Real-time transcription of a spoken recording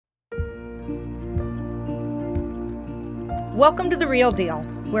Welcome to The Real Deal,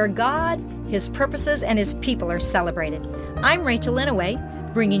 where God, His purposes, and His people are celebrated. I'm Rachel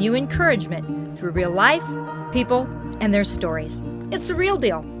Inouye, bringing you encouragement through real life, people, and their stories. It's The Real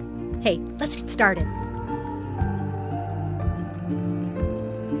Deal. Hey, let's get started.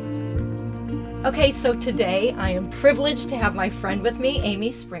 Okay, so today I am privileged to have my friend with me,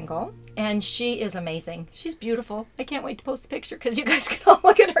 Amy Sprengel, and she is amazing. She's beautiful. I can't wait to post the picture because you guys can all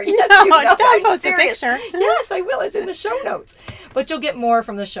look at her. Yes, no, you know, don't post a picture. Yes, I will. It's in the show notes. But you'll get more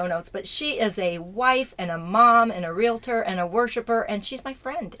from the show notes. But she is a wife and a mom and a realtor and a worshiper, and she's my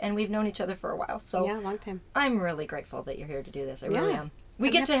friend, and we've known each other for a while. So yeah, a long time. I'm really grateful that you're here to do this. I really am. We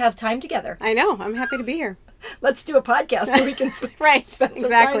get to have time together. I know. I'm happy to be here. Let's do a podcast so we can right, spend some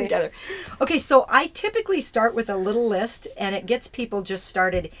time together. Okay, so I typically start with a little list, and it gets people just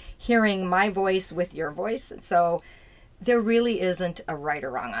started hearing my voice with your voice. And so there really isn't a right or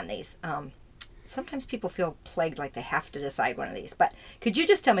wrong on these. Sometimes people feel plagued like they have to decide one of these. But could you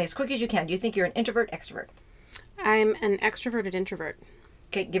just tell me as quick as you can, do you think you're an introvert, extrovert? I'm an extroverted introvert.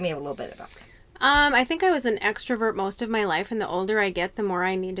 Okay, give me a little bit about that. I think I was an extrovert most of my life, and the older I get, the more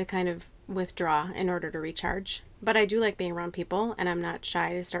I need to kind of withdraw in order to recharge. But I do like being around people, and I'm not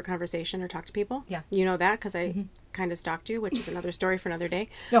shy to start conversation or talk to people. Yeah. You know that because I kind of stalked you, which is another story for another day.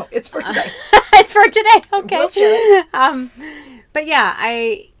 No, it's for today. It's for today. Okay. We'll share it. But yeah,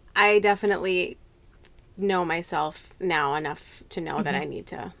 I definitely know myself now enough to know that I need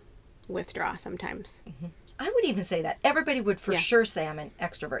to withdraw sometimes. I would even say that. Everybody would for sure say I'm an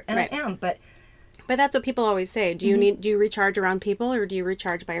extrovert, and right. I am, but that's what people always say. Do you recharge around people, or do you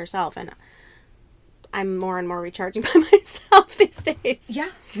recharge by yourself? And I'm more and more recharging by myself these days.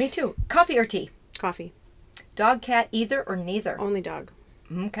 Yeah, me too. Coffee or tea? Coffee. Dog, cat, either or neither? Only dog.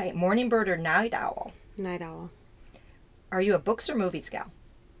 Okay. Morning bird or night owl? Night owl. Are you a books or movies gal?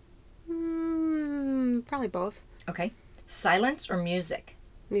 Probably both. Okay. Silence or music?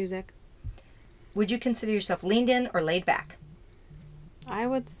 Music. Would you consider yourself leaned in or laid back? I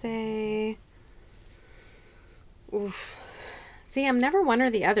would say... Oof. See, I'm never one or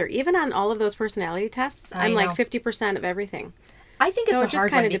the other. Even on all of those personality tests, I'm like 50% of everything. I think it's so a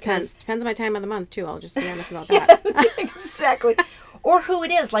hard one because... Depends on my time of the month, too. I'll just be honest about that. Exactly. Or who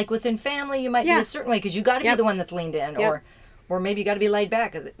it is. Like within family, you might be a certain way because you got to be the one that's leaned in. Or maybe you got to be laid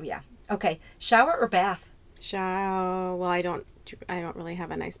back. Okay. Shower or bath? Shower. Well, I don't really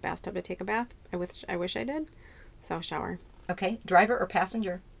have a nice bathtub to take a bath. I wish I did. So shower. Okay. Driver or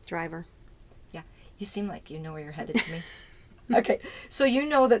passenger? Driver. Yeah. You seem like you know where you're headed to me. Okay. So you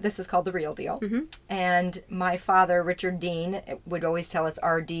know that this is called The Real Deal. Mm-hmm. And my father, Richard Dean, would always tell us,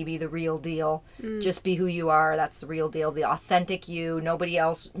 RD, be the real deal. Just be who you are. That's the real deal. The authentic you. Nobody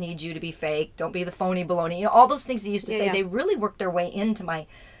else needs you to be fake. Don't be the phony baloney. You know, all those things he used to say, they really worked their way into my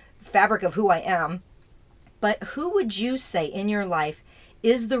fabric of who I am. But who would you say in your life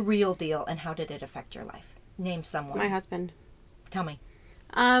is the real deal, and how did it affect your life? Name someone. My husband. Tell me.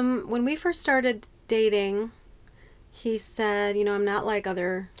 When we first started dating, he said, I'm not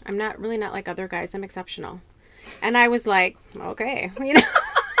really not like other guys. I'm exceptional. And I was like, okay. Okay.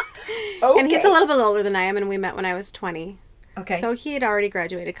 And he's a little bit older than I am, and we met when I was 20. Okay. So he had already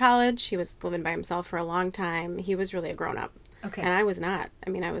graduated college. He was living by himself for a long time. He was really a grown-up. Okay. And I was not.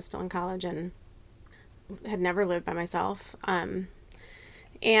 I mean, I was still in college and had never lived by myself.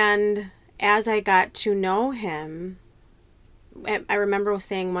 And as I got to know him, I remember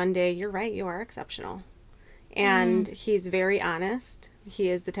saying one day, "You're right, you are exceptional." And he's very honest. He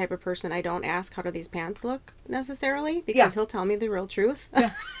is the type of person I don't ask, how do these pants look necessarily? Because he'll tell me the real truth.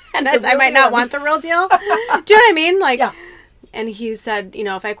 Yeah. And I might not want the real deal. Do you know what I mean? And he said,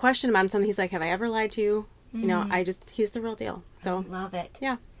 if I question him on something, he's like, have I ever lied to you? He's the real deal. So I love it.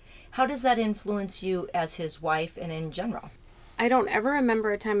 Yeah. How does that influence you as his wife and in general? I don't ever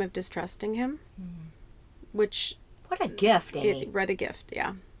remember a time of distrusting him, which... What a gift, Amy. What a gift,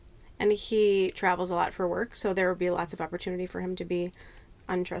 yeah. And he travels a lot for work, so there would be lots of opportunity for him to be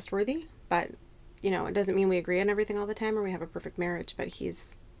untrustworthy. But, it doesn't mean we agree on everything all the time or we have a perfect marriage, but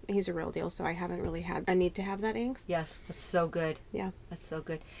he's a real deal, so I haven't really had a need to have that angst. Yes, that's so good. Yeah. That's so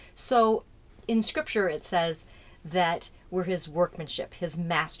good. So, in Scripture, it says that we're his workmanship, his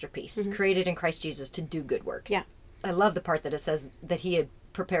masterpiece, created in Christ Jesus to do good works. Yeah. I love the part that it says that he had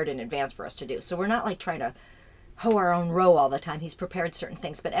prepared in advance for us to do. So we're not like trying to hoe our own row all the time. He's prepared certain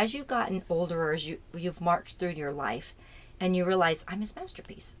things. But as you've gotten older, or as you've marched through your life, and you realize, I'm his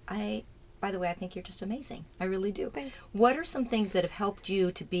masterpiece. By the way, I think you're just amazing. I really do. Thanks. What are some things that have helped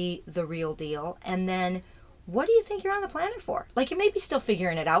you to be the real deal? And then what do you think you're on the planet for? Like, you may be still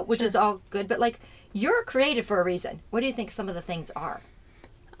figuring it out, which is all good, but like, you're created for a reason. What do you think some of the things are?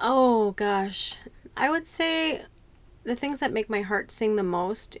 Oh, gosh. I would say the things that make my heart sing the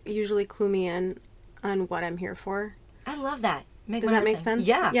most usually clue me in on what I'm here for. I love that. Does that make sense?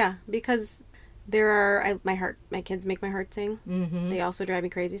 Yeah. Yeah, because my kids make my heart sing. Mm-hmm. They also drive me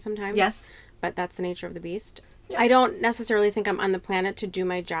crazy sometimes. Yes. But that's the nature of the beast. Yeah. I don't necessarily think I'm on the planet to do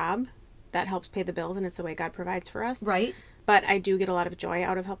my job. That helps pay the bills, and it's the way God provides for us. Right. But I do get a lot of joy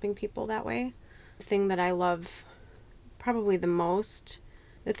out of helping people that way. The thing that I love probably the most,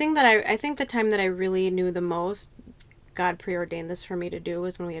 the thing that I think the time that I really knew the most God preordained this for me to do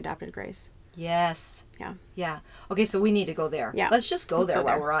was when we adopted Grace. Yes. Yeah. Yeah. Okay, so we need to go there. Yeah. Let's just go there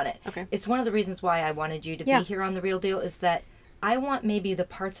while we're on it. Okay. It's one of the reasons why I wanted you to be here on The Real Deal is that I want maybe the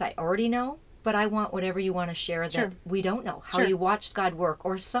parts I already know, but I want whatever you want to share that we don't know. How you watched God work,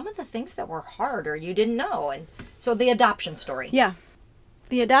 or some of the things that were hard or you didn't know. And so the adoption story. Yeah.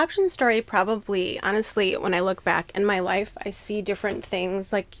 The adoption story probably, honestly, when I look back in my life, I see different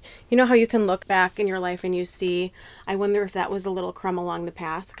things. Like, you know how you can look back in your life and you see, I wonder if that was a little crumb along the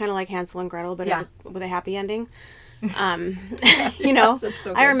path. Kind of like Hansel and Gretel, but with a happy ending. You know, that's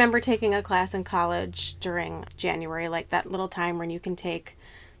so good. I remember taking a class in college during January, like that little time when you can take,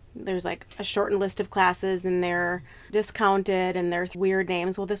 there's like a shortened list of classes and they're discounted and they're weird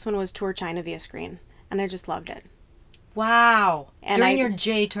names. Well, this one was Tour China via Screen, and I just loved it. Wow. And during your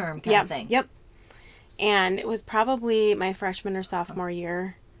J term kind of thing. Yep. And it was probably my freshman or sophomore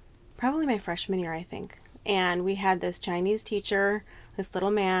year. Probably my freshman year, I think. And we had this Chinese teacher, this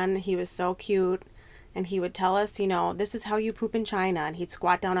little man. He was so cute. And he would tell us, you know, this is how you poop in China. And he'd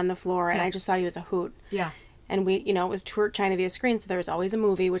squat down on the floor. And I just thought he was a hoot. Yeah. And we, you know, it was Tour China via Screen. So there was always a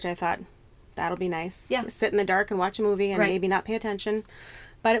movie, which I thought, that'll be nice. Yeah. Sit in the dark and watch a movie and maybe not pay attention.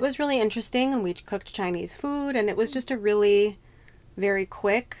 But it was really interesting, and we cooked Chinese food, and it was just a really very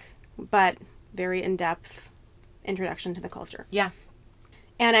quick but very in-depth introduction to the culture. Yeah.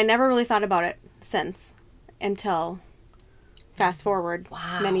 And I never really thought about it since, until fast forward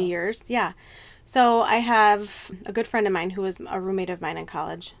many years. Yeah. So I have a good friend of mine who was a roommate of mine in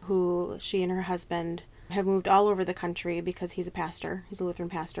college, who she and her husband have moved all over the country because he's a pastor. He's a Lutheran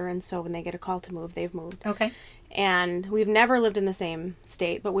pastor, and so when they get a call to move, they've moved. Okay. And we've never lived in the same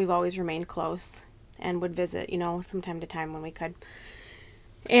state, but we've always remained close and would visit, you know, from time to time when we could.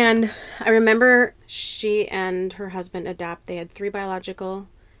 And I remember she and her husband they had 3 biological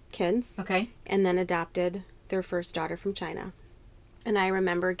kids. Okay. And then adopted their first daughter from China. And I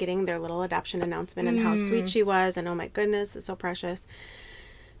remember getting their little adoption announcement and how sweet she was, and oh my goodness, it's so precious.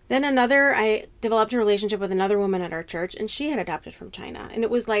 Then I developed a relationship with another woman at our church, and she had adopted from China. And it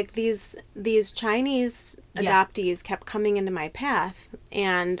was like these Chinese adoptees kept coming into my path.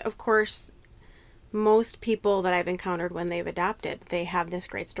 And of course, most people that I've encountered when they've adopted, they have this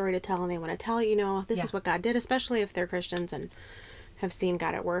great story to tell, and they want to tell, you know, this is what God did, especially if they're Christians and have seen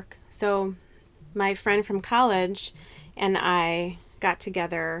God at work. So my friend from college and I got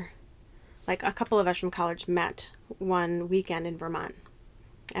together, like a couple of us from college met one weekend in Vermont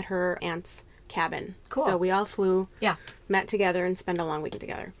at her aunt's cabin. Cool. So we all flew, Yeah. met together, and spent a long weekend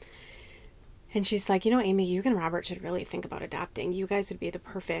together. And she's like, you know, Amy, you and Robert should really think about adopting. You guys would be the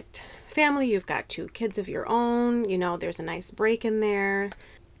perfect family. You've got 2 kids of your own. You know, there's a nice break in there.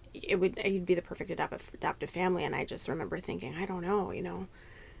 You'd be the perfect adoptive family. And I just remember thinking, I don't know, you know,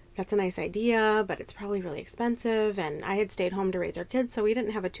 that's a nice idea, but it's probably really expensive. And I had stayed home to raise our kids, so we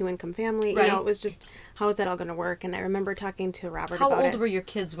didn't have a 2-income family. Right. You know, it was just, how is that all going to work? And I remember talking to Robert about it. How old were your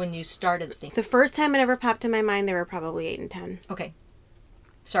kids when you started thinking? The first time it ever popped in my mind, they were probably 8 and 10. Okay.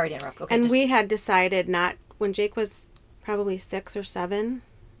 Sorry to interrupt. Okay. And we had decided when Jake was probably 6 or 7,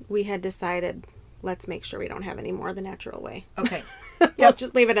 we had decided, let's make sure we don't have any more the natural way. Okay. We'll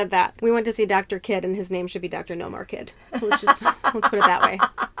just leave it at that. We went to see Dr. Kid, and his name should be Dr. No More Kid. Let's put it that way.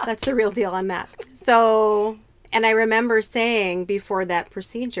 That's the real deal on that. So, and I remember saying before that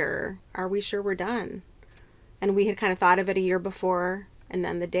procedure, are we sure we're done? And we had kind of thought of it a year before, and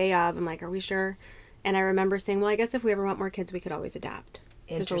then the day of, I'm like, are we sure? And I remember saying, well, I guess if we ever want more kids, we could always adopt.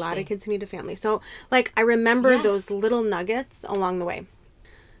 There's a lot of kids who need a family. So, like, I remember those little nuggets along the way.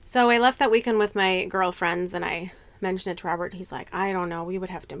 So I left that weekend with my girlfriends, and I mentioned it to Robert. He's like, I don't know. We would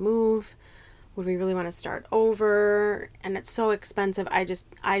have to move. Would we really want to start over? And it's so expensive. I just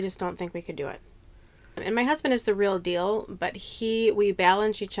don't think we could do it. And my husband is the real deal, but we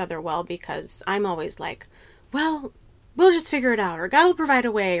balance each other well, because I'm always like, well, we'll just figure it out, or God will provide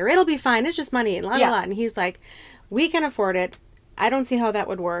a way, or it'll be fine. It's just money and la la la. And he's like, we can afford it. I don't see how that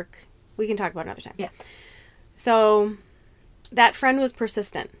would work. We can talk about it another time. Yeah. So that friend was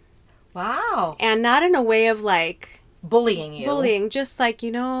persistent. Wow. And not in a way of like bullying you. Just like,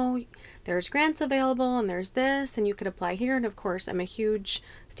 you know, there's grants available and there's this and you could apply here. And of course, I'm a huge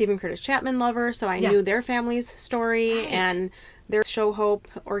Stephen Curtis Chapman lover, so I knew their family's story and their Show Hope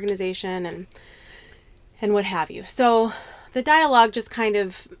organization and what have you. So the dialogue just kind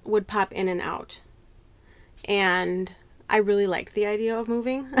of would pop in and out. And I really liked the idea of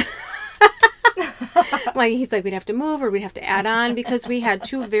moving. Like, he's like, we'd have to move or we'd have to add on, because we had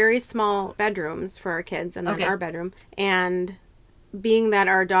 2 very small bedrooms for our kids and then our bedroom. And being that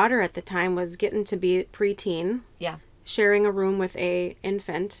our daughter at the time was getting to be preteen, sharing a room with a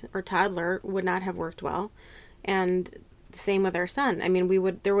infant or toddler would not have worked well. And the same with our son. I mean,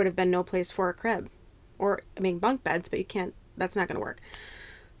 there would have been no place for a crib or, I mean, bunk beds, but you can't, that's not going to work.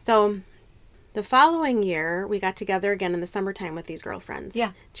 So the following year, we got together again in the summertime with these girlfriends.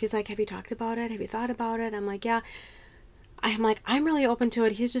 Yeah. She's like, have you talked about it? Have you thought about it? I'm like, yeah. I'm like, I'm really open to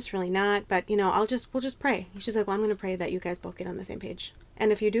it. He's just really not. But, you know, we'll just pray. She's like, well, I'm going to pray that you guys both get on the same page.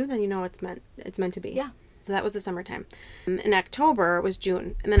 And if you do, then you know it's meant to be. Yeah. So that was the summertime. In October, it was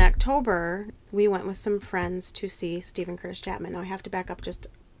June. And then October, we went with some friends to see Stephen Curtis Chapman. Now, I have to back up just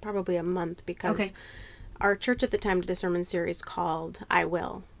probably a month because our church at the time did a sermon series called I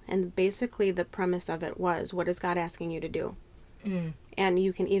Will. And basically the premise of it was, what is God asking you to do? And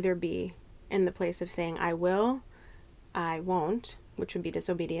you can either be in the place of saying, I will, I won't, which would be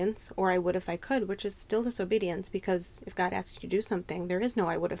disobedience, or I would if I could, which is still disobedience, because if God asks you to do something, there is no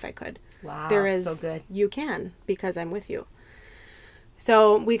I would if I could. Wow, there is, so good. You can, because I'm with you.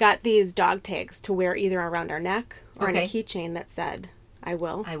 So we got these dog tags to wear either around our neck or on a keychain that said, I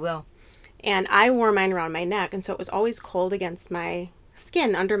will. I will. And I wore mine around my neck, and so it was always cold against my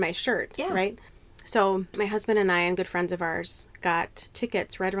skin under my shirt, right? So my husband and I and good friends of ours got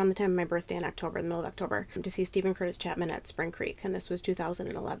tickets right around the time of my birthday in October, in the middle of October, to see Stephen Curtis Chapman at Spring Creek, and this was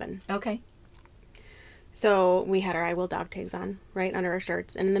 2011. Okay. So we had our I Will dog tags on, right, under our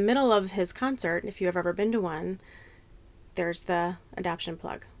shirts, and in the middle of his concert, if you have ever been to one, there's the adoption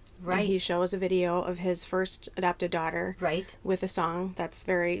plug. Right. And he shows a video of his first adopted daughter. Right. With a song that's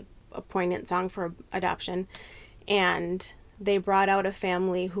a poignant song for adoption, and they brought out a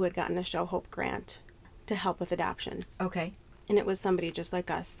family who had gotten a Show Hope grant to help with adoption. Okay. And it was somebody just like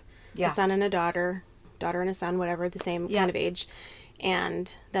us. Yeah. A son and a daughter and a son, whatever, the same kind of age.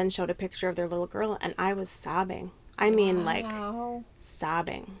 And then showed a picture of their little girl, and I was sobbing. I mean, like,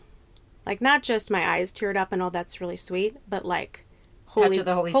 sobbing. Like, not just my eyes teared up and all that's really sweet, but like,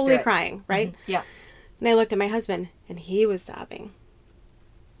 holy crying, right? Mm-hmm. Yeah. And I looked at my husband, and he was sobbing.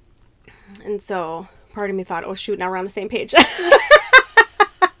 And so part of me thought, oh shoot, now we're on the same page.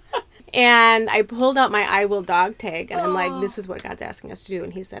 And I pulled out my I Will dog tag, and I'm like, this is what God's asking us to do.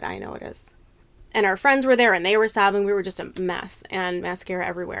 And he said, I know it is. And our friends were there, and they were sobbing. We were just a mess, and mascara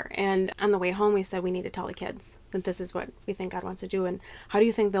everywhere. And on the way home, we said, we need to tell the kids that this is what we think God wants to do. And how do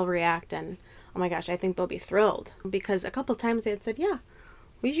you think they'll react? And oh my gosh, I think they'll be thrilled. Because a couple times they had said, yeah,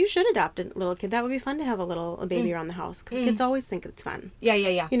 well, you should adopt a little kid. That would be fun to have a baby around the house, because kids always think it's fun. Yeah.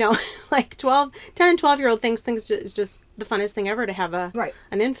 You know, like 10 and 12-year-old thinks it's just the funnest thing ever to have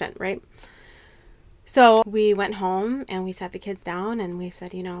an infant, right? So we went home and we sat the kids down and we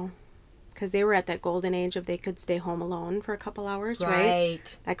said, you know, because they were at that golden age of they could stay home alone for a couple hours,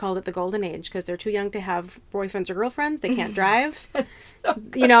 right? I called it the golden age because they're too young to have boyfriends or girlfriends. They can't drive.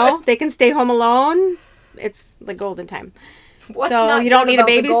 You know, they can stay home alone. It's the golden time. So you don't need a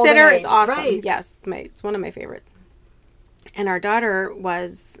babysitter. It's awesome. Right. Yes, it's one of my favorites. And our daughter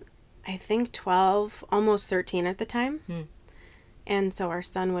was, I think, 12, almost 13 at the time. And so our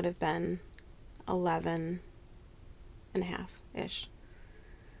son would have been 11 and a half-ish.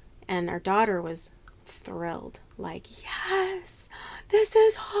 And our daughter was thrilled. Like, yes, this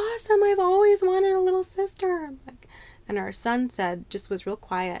is awesome. I've always wanted a little sister. And our son was real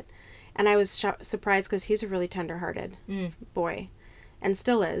quiet. And I was surprised because he's a really tender-hearted boy, and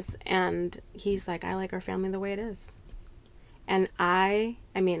still is. And he's like, I like our family the way it is. And I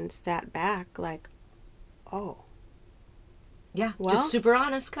sat back like, oh. Yeah, well, just super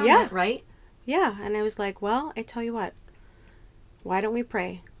honest comment, right? Yeah, and I was like, well, I tell you what, why don't we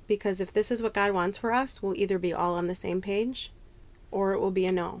pray? Because if this is what God wants for us, we'll either be all on the same page, or it will be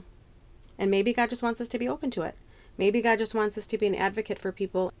a no. And maybe God just wants us to be open to it. Maybe God just wants us to be an advocate for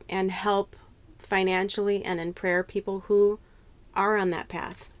people and help financially and in prayer people who are on that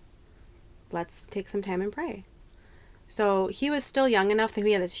path. Let's take some time and pray. So he was still young enough that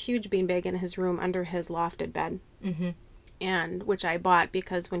he had this huge beanbag in his room under his lofted bed, and which I bought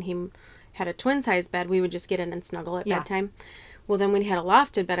because when he had a twin-size bed, we would just get in and snuggle at bedtime. Well, then when he had a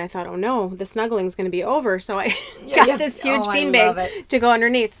lofted bed, I thought, oh no, the snuggling's going to be over. So I got this huge beanbag to go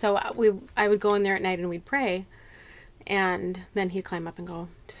underneath. So I would go in there at night and we'd pray. And then he'd climb up and go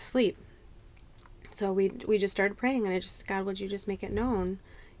to sleep. So we just started praying, and God, would you just make it known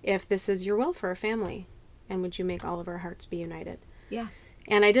if this is your will for a family, and would you make all of our hearts be united? Yeah.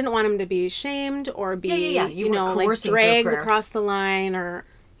 And I didn't want him to be shamed or be, like dragged across the line, or,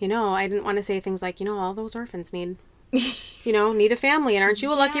 I didn't want to say things like, all those orphans need a family, and aren't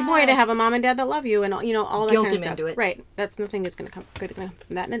you a lucky boy to have a mom and dad that love you, and all that kind of stuff. Into it. Right. That's nothing is going to come good from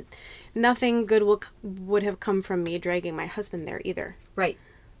that. And nothing good would have come from me dragging my husband there either. Right.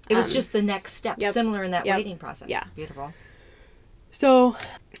 It was just the next step, similar in that waiting process. Yeah. Beautiful. So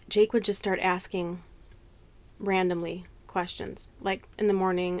Jake would just start asking randomly questions, like in the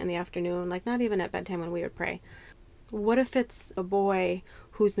morning, in the afternoon, like not even at bedtime when we would pray. What if it's a boy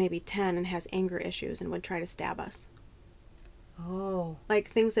who's maybe 10 and has anger issues and would try to stab us? Oh. Like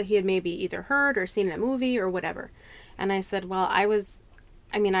things that he had maybe either heard or seen in a movie or whatever. And I said, well, I was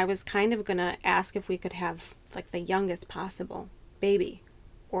kind of going to ask if we could have like the youngest possible baby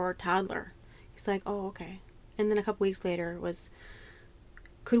or toddler. He's like, oh, okay. And then a couple weeks later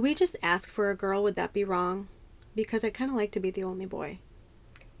could we just ask for a girl? Would that be wrong? Because I kind of like to be the only boy.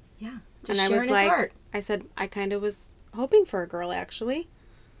 Yeah. And I was like, I said, I kind of was hoping for a girl, actually.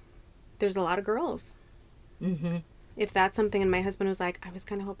 There's a lot of girls. Mm-hmm. If that's something, and my husband was like, I was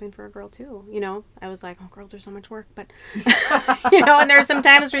kind of hoping for a girl too. I was like, oh, girls are so much work. But, and there's some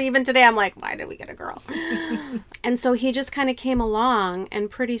times where even today I'm like, why did we get a girl? And so he just kind of came along, and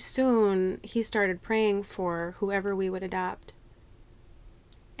pretty soon he started praying for whoever we would adopt.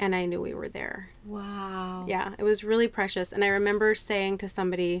 And I knew we were there. Wow. Yeah, it was really precious. And I remember saying to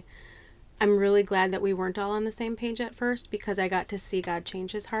somebody, I'm really glad that we weren't all on the same page at first, because I got to see God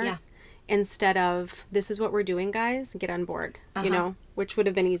change his heart. Yeah. Instead of, this is what we're doing, guys, get on board, which would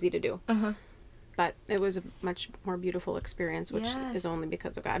have been easy to do. Uh-huh. But it was a much more beautiful experience, which is only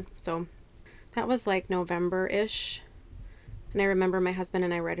because of God. So that was like November-ish. And I remember my husband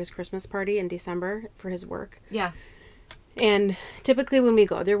and I were at his Christmas party in December for his work. Yeah. And typically when we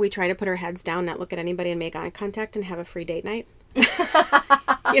go there, we try to put our heads down, not look at anybody, and make eye contact and have a free date night.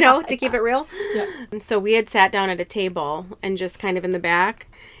 To keep it real. Yeah. And so we had sat down at a table and just kind of in the back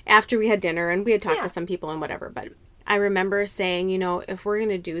after we had dinner, and we had talked to some people and whatever. But I remember saying, if we're going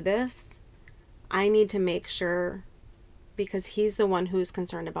to do this, I need to make sure, because he's the one who's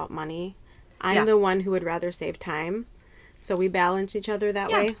concerned about money. I'm the one who would rather save time. So we balance each other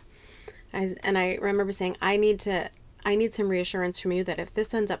that way. And I remember saying, I need some reassurance from you that if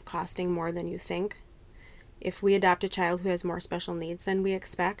this ends up costing more than you think, if we adopt a child who has more special needs than we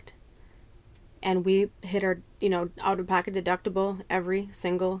expect, and we hit our, out-of-pocket deductible every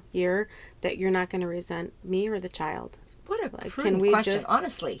single year, that you're not going to resent me or the child. What a question,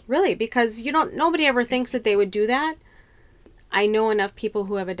 honestly. Really, because nobody ever thinks that they would do that. I know enough people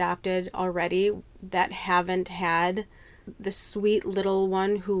who have adopted already that haven't had the sweet little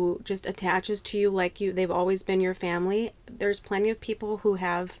one who just attaches to you like they've always been your family. There's plenty of people who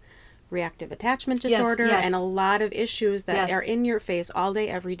have reactive attachment disorder and a lot of issues that are in your face all day,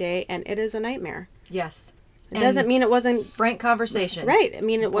 every day, and it is a nightmare. Yes. It doesn't mean it wasn't... Frank conversation. Right. I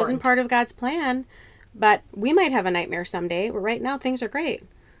mean, it wasn't part of God's plan, but we might have a nightmare someday. Right now, things are great,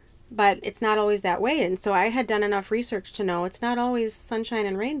 but it's not always that way. And so I had done enough research to know it's not always sunshine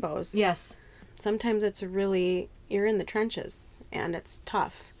and rainbows. Yes. Sometimes it's really... You're in the trenches, and it's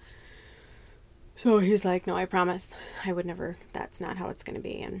tough. So he's like, no, I promise. I would never... That's not how it's going to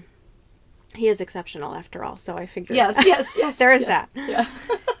be, and... He is exceptional after all, so I figured... Yes. There is that. Yeah.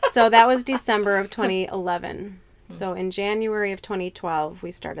 So that was December of 2011. So in January of 2012,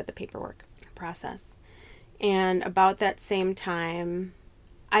 we started the paperwork process. And about that same time,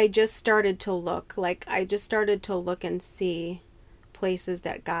 I just started to look. And see places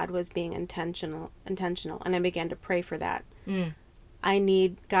that God was being intentional. And I began to pray for that. I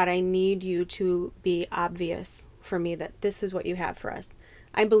need you to be obvious for me that this is what you have for us.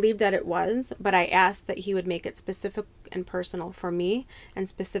 I believed that it was, but I asked that he would make it specific and personal for me and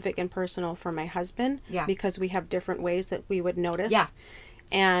specific and personal for my husband, because we have different ways that we would notice,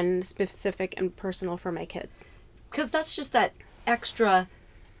 and specific and personal for my kids. Because that's just that extra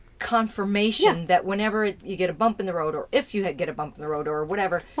confirmation that whenever you get a bump in the road, or if you get a bump in the road or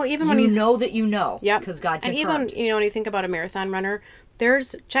whatever, well, even when you know that you know, because God confirmed. And even, when you think about a marathon runner,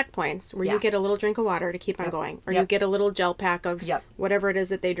 there's checkpoints where you get a little drink of water to keep on going, or you get a little gel pack of whatever it is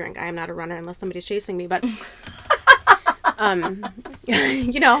that they drink. I am not a runner unless somebody's chasing me, but I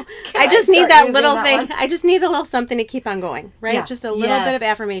just need that little thing. I just need a little something to keep on going, right? Yeah. Just a little bit of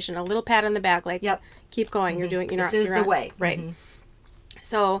affirmation, a little pat on the back, like keep going. You're doing. This is the way, right?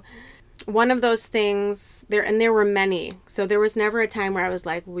 So one of those things there, and there were many. So there was never a time where I was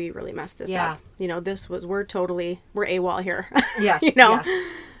like, we really messed this up. We're AWOL here. Yes.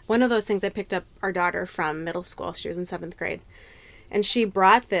 One of those things, I picked up our daughter from middle school. She was in 7th grade. And she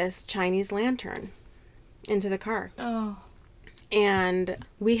brought this Chinese lantern into the car. Oh. And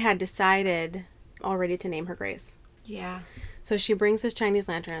we had decided already to name her Grace. Yeah. So she brings this Chinese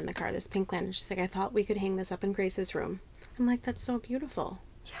lantern in the car, this pink lantern. She's like, I thought we could hang this up in Grace's room. I'm like, that's so beautiful.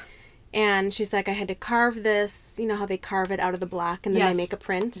 Yeah. And she's like, I had to carve this. You know how they carve it out of the block and then they make a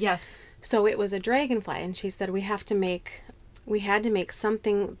print? Yes. So it was a dragonfly. And she said, we had to make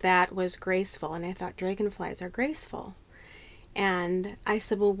something that was graceful. And I thought, dragonflies are graceful. And I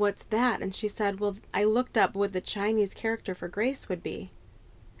said, well, what's that? And she said, well, I looked up what the Chinese character for grace would be.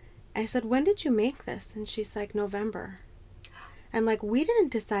 I said, when did you make this? And she's like, November. I'm like, we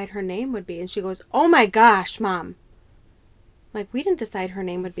didn't decide her name would be. And she goes, oh my gosh, Mom. Like, we didn't decide her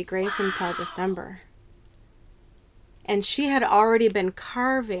name would be Grace until December. And she had already been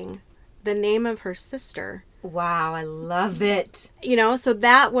carving the name of her sister. Wow, I love it. You know, so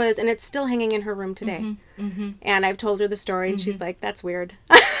that was, and it's still hanging in her room today. Mm-hmm, mm-hmm. And I've told her the story, and she's like, that's weird.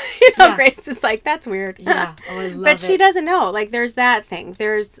 Yeah. Grace is like, that's weird. Yeah, oh, I love but it. she doesn't know. Like, there's that thing.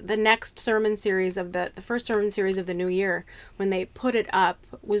 There's the next sermon series of the first sermon series of the new year, when they put it up,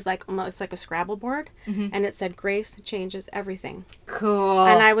 was like, almost like a Scrabble board, and it said, Grace changes everything. Cool.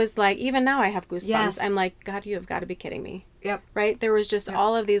 And I was like, even now I have goosebumps. Yes. I'm like, God, you have got to be kidding me. Yep. Right? There was just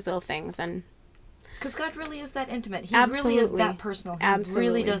all of these little things, and... Because God really is that intimate. He Absolutely. really is that personal. He Absolutely.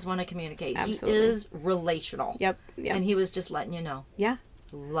 really does want to communicate. Absolutely. He is relational. Yep. And he was just letting you know. Yeah.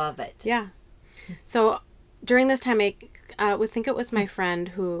 Love it. Yeah. So during this time, I would think it was my friend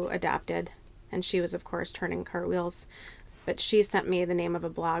who adopted, and she was, of course, turning cartwheels. But she sent me the name of a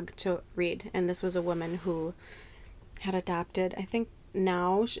blog to read, and this was a woman who had adopted, I think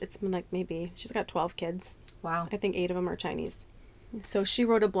now, it's been like maybe, she's got 12 kids. Wow. I think 8 of them are Chinese. So she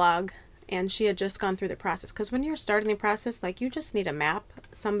wrote a blog, and she had just gone through the process. Because when you're starting the process, like, you just need a map,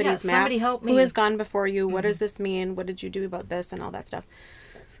 somebody's map. Somebody help me. Who has gone before you? What does this mean? What did you do about this? And all that stuff.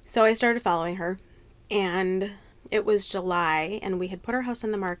 So I started following her, and it was July, and we had put our house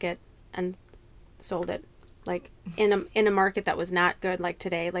on the market and sold it, like, in a market that was not good, like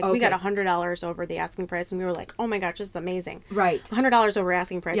today. Like, we got $100 over the asking price, and we were like, oh my gosh, this is amazing. Right. $100 over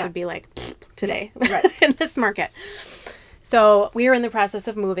asking price would be like, today, right. in this market. So we were in the process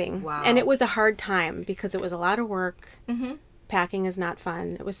of moving. Wow. And it was a hard time because it was a lot of work. Mm-hmm. Packing is not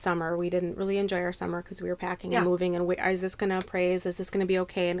fun. It was summer. We didn't really enjoy our summer because we were packing and moving. And is this going to appraise? Is this going to be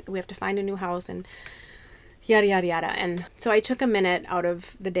okay? And we have to find a new house and yada, yada, yada. And so I took a minute out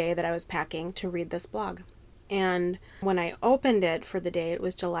of the day that I was packing to read this blog. And when I opened it for the day, it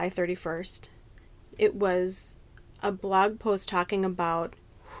was July 31st. It was a blog post talking about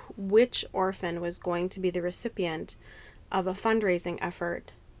which orphan was going to be the recipient of a fundraising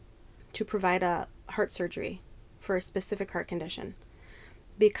effort to provide a heart surgery for a specific heart condition,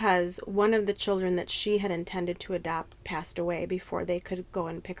 because one of the children that she had intended to adopt passed away before they could go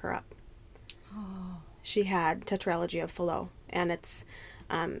and pick her up. Oh. She had tetralogy of Fallot, and it's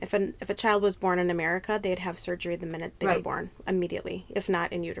if a child was born in America, they'd have surgery the minute they were born, immediately, if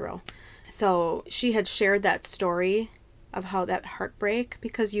not in utero. So she had shared that story of how that heartbreak,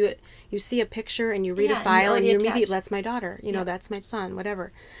 because you see a picture and you read a file and you immediately, that's my daughter, you know, that's my son,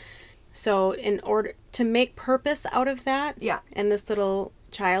 whatever. So in order to make purpose out of that, and this little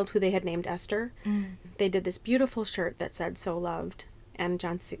child who they had named Esther, they did this beautiful shirt that said "So Loved" and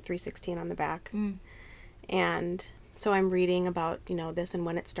John 3:16 on the back. And so I'm reading about, you know, this and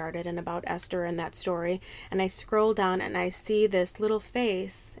when it started and about Esther and that story, and I scroll down and I see this little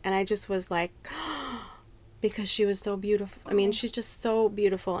face, and I just was like, because she was so beautiful. I mean, she's just so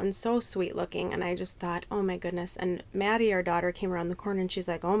beautiful and so sweet looking. And I just thought, oh my goodness. And Maddie, our daughter, came around the corner and she's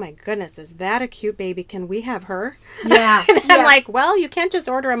like, oh my goodness, is that a cute baby? Can we have her? Yeah. And I'm like, well, you can't just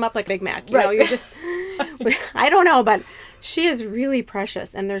order them up like Big Mac. You know, you just, I don't know, but she is really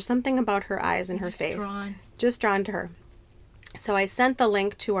precious. And there's something about her eyes and her face. Just drawn to her. So I sent the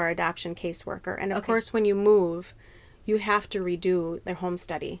link to our adoption caseworker. And of course, when you move, you have to redo their home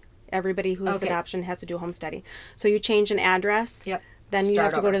study. Everybody who has adoption has to do a home study. So you change an address. Then you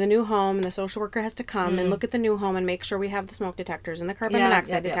have to go to the new home, and the social worker has to come and look at the new home and make sure we have the smoke detectors and the carbon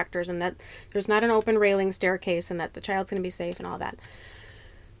monoxide detectors and that there's not an open railing staircase and that the child's going to be safe and all that.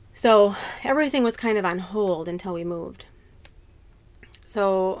 So everything was kind of on hold until we moved.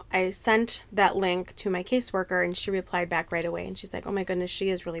 So I sent that link to my caseworker, and she replied back right away. And she's like, oh my goodness, she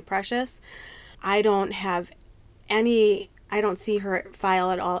is really precious. I don't see her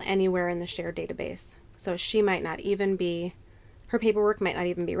file at all anywhere in the shared database. So she might not even be, her paperwork might not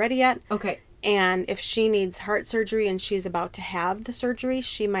even be ready yet. Okay. And if she needs heart surgery and she's about to have the surgery,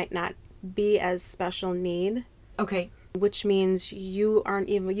 she might not be as special need. Okay. which means you wouldn't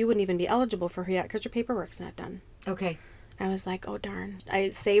even be eligible for her yet because your paperwork's not done. Okay. I was like, oh, darn. I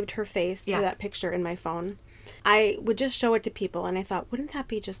saved her face, Yeah. that picture in my phone. I would just show it to people, and I thought, wouldn't that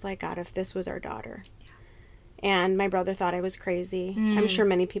be just like God if this was our daughter? Yeah. And my brother thought I was crazy. I'm sure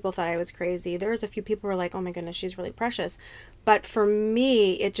many people thought I was crazy. There was a few people who were like, oh my goodness, she's really precious. But for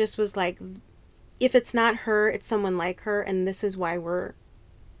me, it just was like, if it's not her, it's someone like her, and this is why we're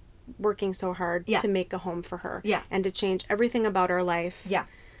working so hard to make a home for her. Yeah. And to change everything about our life. Yeah.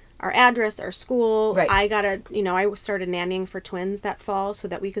 Our address, our school. Right. I started nannying for twins that fall so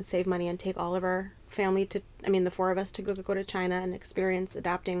that we could save money and take all of our family the 4 of us to go to China and experience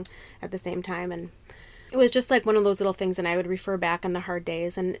adopting at the same time. And it was just like one of those little things, and I would refer back on the hard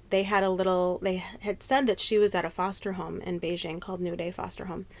days. And they had said that she was at a foster home in Beijing called New Day Foster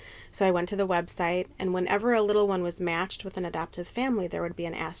Home. So I went to the website, and whenever a little one was matched with an adoptive family, there would be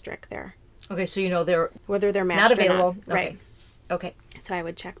an asterisk there. Okay, so they're whether they're matched not available. Or not. Right. Okay. So I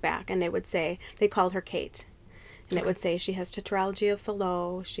would check back, and they would say, they called her Kate. And it would say she has tetralogy of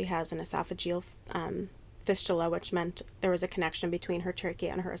Fallot, she has an esophageal fistula, which meant there was a connection between her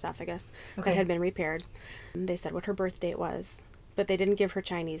trachea and her esophagus that had been repaired. They said what her birth date was, but they didn't give her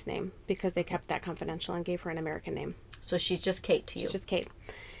Chinese name because they kept that confidential and gave her an American name. So she's just Kate to you. She's just Kate.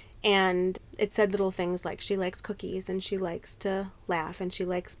 And it said little things like she likes cookies, and she likes to laugh, and she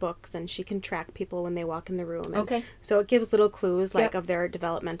likes books, and she can track people when they walk in the room. And okay. So it gives little clues of their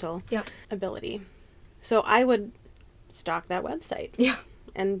developmental ability. So I would stalk that website. Yeah.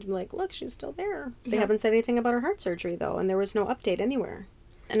 And like, look, she's still there. They haven't said anything about her heart surgery, though, and there was no update anywhere.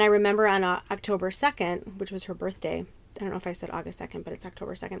 And I remember on October 2nd, which was her birthday, I don't know if I said August 2nd, but it's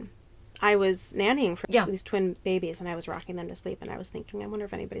October 2nd, I was nannying for these twin babies, and I was rocking them to sleep, and I was thinking, I wonder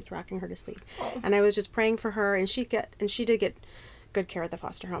if anybody's rocking her to sleep. Oh. And I was just praying for her, and she did get good care at the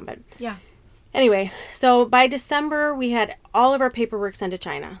foster home. But anyway, so by December, we had all of our paperwork sent to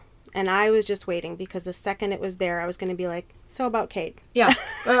China. And I was just waiting because the second it was there, I was going to be like, so about Kate. Yeah.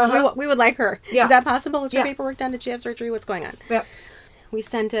 Uh-huh. we would like her. Yeah. Is that possible? Is her paperwork done? Did she have surgery? What's going on? Yeah. We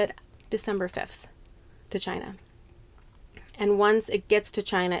sent it December 5th to China. And once it gets to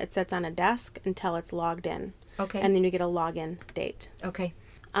China, it sits on a desk until it's logged in. Okay. And then you get a login date. Okay.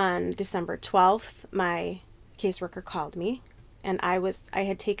 On December 12th, my caseworker called me, and I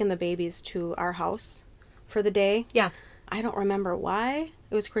had taken the babies to our house for the day. Yeah. I don't remember why.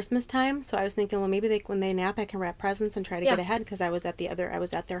 It was Christmas time, so I was thinking, well, maybe when they nap, I can wrap presents and try to get ahead, because I was at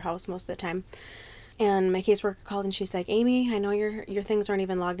their house most of the time. And my caseworker called, and she's like, Amy, I know your things aren't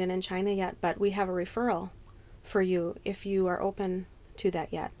even logged in China yet, but we have a referral for you if you are open to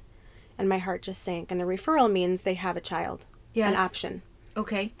that yet. And my heart just sank. And a referral means they have a child, an option.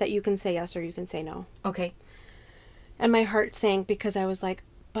 Okay. That you can say yes or you can say no. Okay. And my heart sank because I was like,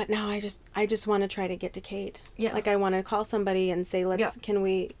 but now I just want to try to get to Kate. Yeah. Like I want to call somebody and say, can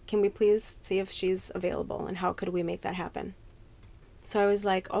we please see if she's available, and how could we make that happen? So I was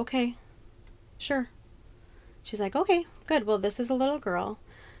like, okay, sure. She's like, okay, good. Well, this is a little girl.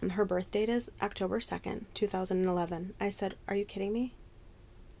 Her birth date is October 2nd, 2011. I said, are you kidding me?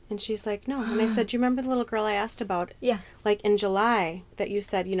 And she's like, no. And I said, do you remember the little girl I asked about? Yeah. Like in July that you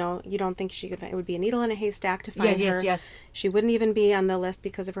said, you don't think she could, it would be a needle in a haystack to find her. Yes. She wouldn't even be on the list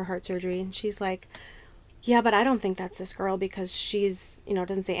because of her heart surgery. And she's like, yeah, but I don't think that's this girl because she's,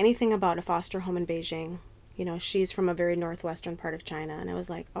 doesn't say anything about a foster home in Beijing. She's from a very northwestern part of China. And I was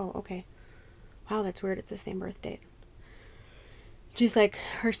like, oh, okay. Wow, that's weird. It's the same birth date. She's like,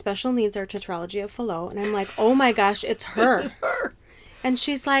 her special needs are tetralogy of Fallot. And I'm like, oh my gosh, it's her. This is her. And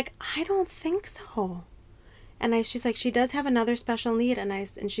she's like, I don't think so. And she's like, she does have another special need.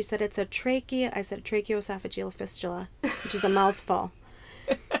 And she said, it's a trachea. I said, tracheoesophageal fistula, which is a mouthful.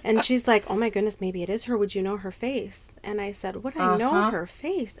 And she's like, oh my goodness, maybe it is her. Would you know her face? And I said, would I know her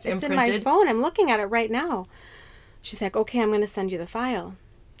face? It's in my phone. I'm looking at it right now. She's like, okay, I'm going to send you the file.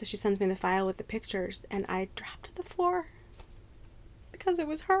 So she sends me the file with the pictures. And I dropped to the floor because it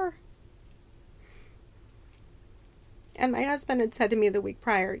was her. And my husband had said to me the week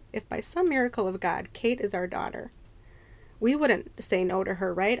prior, if by some miracle of God, Kate is our daughter, we wouldn't say no to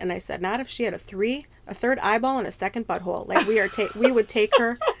her, right? And I said, not if she had a third eyeball and a second butthole. Like we would take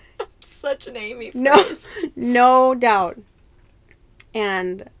her. Such an Amy phrase. No doubt.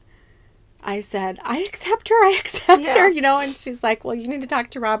 And I said, I accept her, and she's like, well, you need to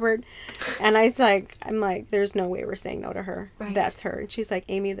talk to Robert. And I'm like, there's no way we're saying no to her. Right. That's her. And she's like,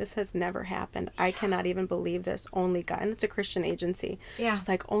 Amy, this has never happened. I cannot even believe this. Only God. And it's a Christian agency. Yeah. She's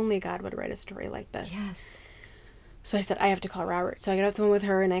like, only God would write a story like this. Yes. So I said, I have to call Robert. So I got off the phone with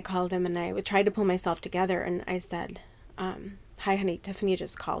her, and I called him, and I tried to pull myself together, and I said, hi, honey, Tiffany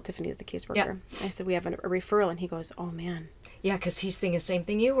just called. Tiffany is the caseworker. Yeah. I said, we have a referral. And he goes, oh, man. Yeah, because he's thinking the same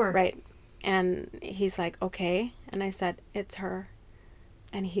thing you were. Right. And he's like, okay. And I said, it's her.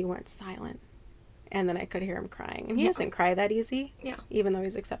 And he went silent. And then I could hear him crying. And he doesn't cry that easy. Yeah. Even though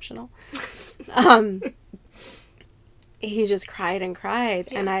he's exceptional. He just cried and cried.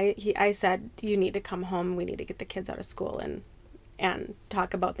 Yeah. And I said, you need to come home. We need to get the kids out of school and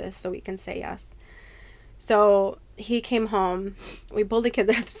talk about this so we can say yes. So he came home. We pulled the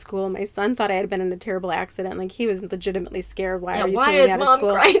kids out of school. My son thought I had been in a terrible accident. Like, he was legitimately scared. Why are you pulling me out of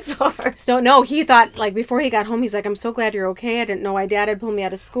school? Why is Mom crying so hard? So, no, he thought, like, before he got home, he's like, I'm so glad you're okay. I didn't know my dad had pulled me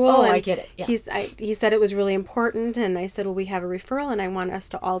out of school. Oh, and I get it. Yeah. He said it was really important. And I said, well, we have a referral, and I want us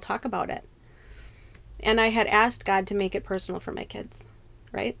to all talk about it. And I had asked God to make it personal for my kids,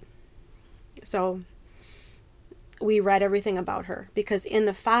 right? So we read everything about her, because in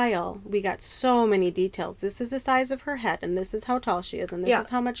the file we got so many details. This is the size of her head, and this is how tall she is, and this is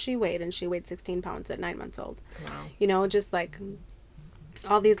how much she weighed, and she weighed 16 pounds at 9 months old. Wow. You know, just like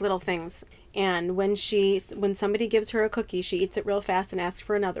all these little things. And when somebody gives her a cookie, she eats it real fast and asks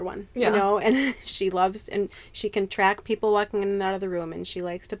for another one. Yeah. You know, and she loves, and she can track people walking in and out of the room, and she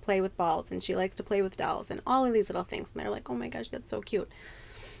likes to play with balls, and she likes to play with dolls, and all of these little things. And they're like, oh my gosh, that's so cute.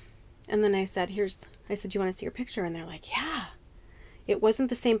 And then I said, do you want to see your picture? And they're like, yeah. It wasn't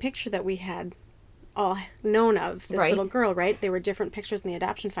the same picture that we had all known of, this little girl, right? They were different pictures in the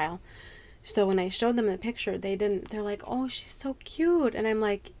adoption file. So when I showed them the picture, they're like, oh, she's so cute. And I'm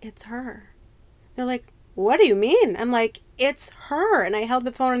like, it's her. They're like, what do you mean? I'm like, it's her. And I held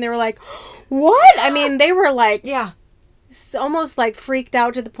the phone and they were like, what? I mean, they were like, almost like freaked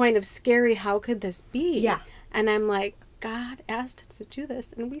out to the point of scary. How could this be? Yeah. And I'm like, God asked us to do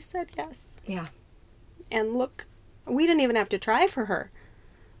this, and we said yes. Yeah. And look, we didn't even have to try for her.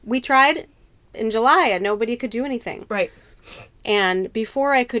 We tried in July, and nobody could do anything. Right. And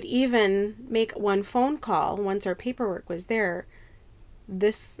before I could even make one phone call, once our paperwork was there,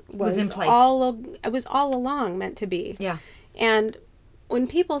 this was in place. It was all along meant to be. Yeah. And when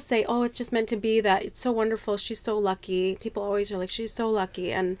people say, oh, it's just meant to be, that it's so wonderful, she's so lucky, people always are like, she's so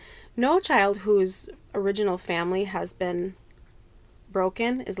lucky. And no child whose original family has been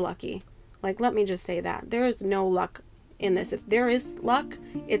broken is lucky. Like, let me just say that. There is no luck in this. If there is luck,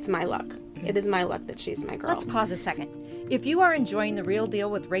 it's my luck. It is my luck that she's my girl. Let's pause a second. If you are enjoying The Real Deal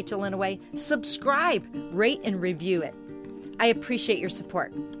with Rachel Inouye, subscribe, rate, and review it. I appreciate your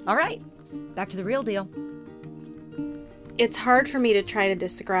support. All right, back to The Real Deal. It's hard for me to try to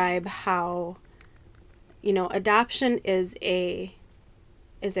describe how, adoption is a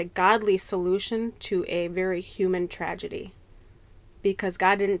godly solution to a very human tragedy, because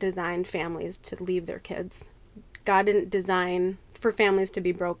God didn't design families to leave their kids. God didn't design for families to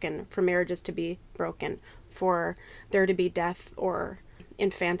be broken, for marriages to be broken, for there to be death or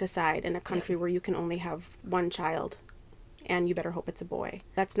infanticide in a country where you can only have one child, and you better hope it's a boy.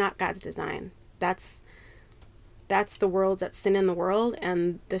 That's not God's design. That's the world, that's sin in the world,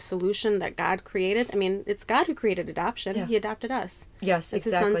 and the solution that God created. I mean, it's God who created adoption. Yeah. He adopted us. Yes, it's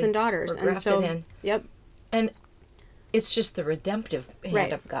exactly. His sons and daughters. We're grafted in. Yep. And it's just the redemptive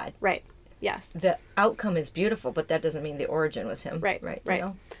hand of God. Right. Yes. The outcome is beautiful, but that doesn't mean the origin was Him. Right. Right. Right. You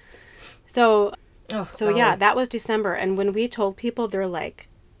know? So yeah, that was December. And when we told people, they're like,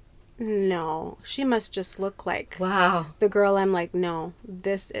 no, she must just look like the girl. I'm like, no,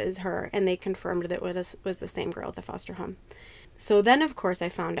 this is her. And they confirmed that it was the same girl at the foster home. So then, of course, I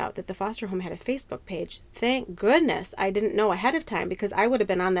found out that the foster home had a Facebook page. Thank goodness I didn't know ahead of time, because I would have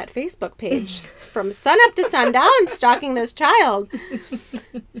been on that Facebook page from sun up to sundown stalking this child.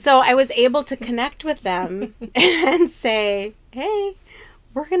 So I was able to connect with them and say, hey,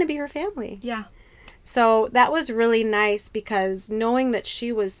 we're going to be her family. Yeah. So that was really nice, because knowing that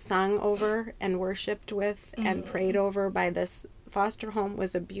she was sung over and worshipped with and prayed over by this foster home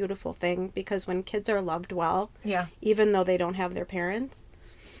was a beautiful thing, because when kids are loved well, even though they don't have their parents,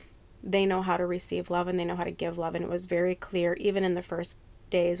 they know how to receive love and they know how to give love. And it was very clear, even in the first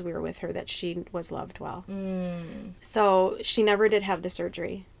days we were with her, that she was loved well. So she never did have the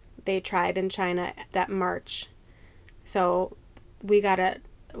surgery. They tried in China that March. So we got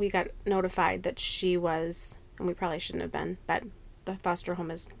notified that she was, and we probably shouldn't have been, but the foster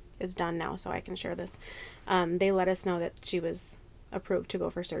home is done now, so I can share this. They let us know that she was approved to go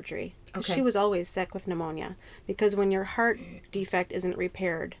for surgery. Okay. She was always sick with pneumonia, because when your heart defect isn't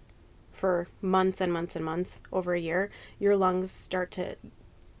repaired for months and months and months, over a year, your lungs start to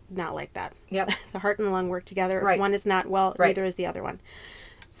not like that. Yep. The heart and the lung work together. Right. If one is not well, neither is the other one.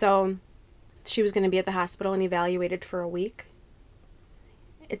 So she was going to be at the hospital and evaluated for a week.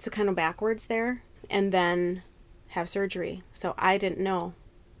 It's kind of backwards there. And then have surgery. So I didn't know.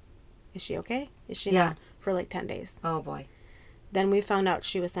 Is she okay? Is she not? For like 10 days. Oh, boy. Then we found out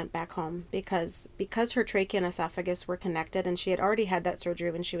she was sent back home because her trachea and esophagus were connected, and she had already had that surgery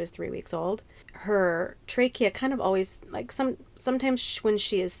when she was 3 weeks old. Her trachea kind of always, like sometimes when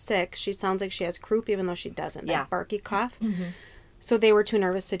she is sick, she sounds like she has croup even though she doesn't. That barky cough. Mm-hmm. So they were too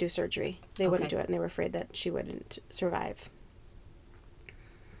nervous to do surgery. They wouldn't do it, and they were afraid that she wouldn't survive.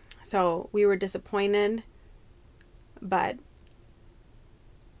 So we were disappointed, but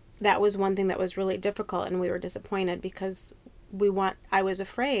that was one thing that was really difficult, and we were disappointed because I was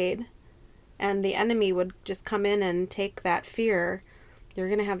afraid, and the enemy would just come in and take that fear. You're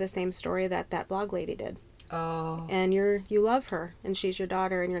going to have the same story that blog lady did. Oh. And you love her, and she's your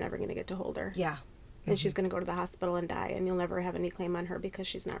daughter, and you're never going to get to hold her. Yeah. And she's going to go to the hospital and die, and you'll never have any claim on her because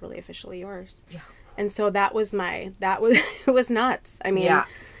she's not really officially yours. Yeah. And so it was nuts. I mean,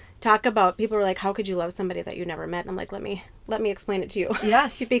 talk about, people were like, how could you love somebody that you never met? And I'm like, let me explain it to you.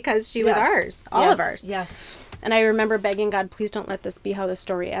 Yes. Because she was ours, all of ours. Yes. And I remember begging God, please don't let this be how the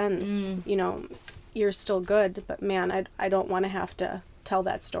story ends. You know, you're still good, but man, I don't want to have to tell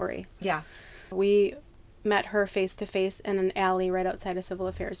that story. Yeah. We met her face to face in an alley right outside a civil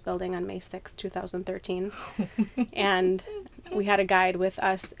affairs building on May 6th, 2013. And we had a guide with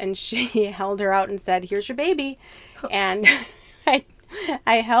us, and she held her out and said, here's your baby. And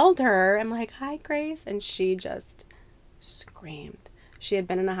I held her. I'm like, hi, Grace. And she just screamed. She had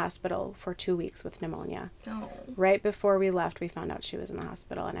been in the hospital for 2 weeks with pneumonia. Oh. Right before we left, we found out she was in the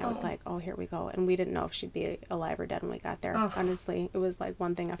hospital. And I was like, oh, here we go. And we didn't know if she'd be alive or dead when we got there. Oh. Honestly, it was like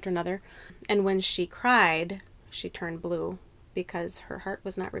one thing after another. And when she cried, she turned blue because her heart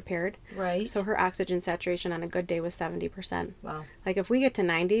was not repaired. Right. So her oxygen saturation on a good day was 70%. Wow. Like if we get to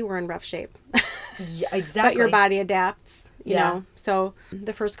 90, we're in rough shape. Yeah, exactly. But your body adapts, you know. So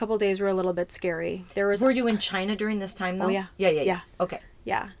the first couple of days were a little bit scary. Were you in China during this time though? Oh yeah. Yeah. Okay.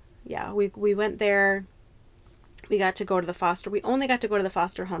 Yeah. We went there. We got to go to the foster. We only got to go to the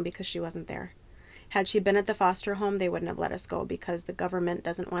foster home because she wasn't there. Had she been at the foster home, they wouldn't have let us go because the government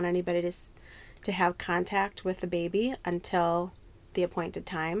doesn't want anybody to have contact with the baby until the appointed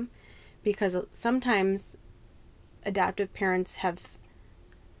time, because sometimes adoptive parents have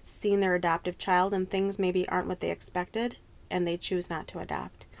seen their adoptive child and things maybe aren't what they expected and they choose not to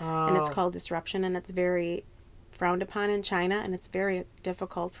adopt. Oh. And it's called disruption, and it's very frowned upon in China, and it's very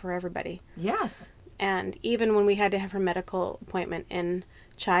difficult for everybody. Yes. And even when we had to have her medical appointment in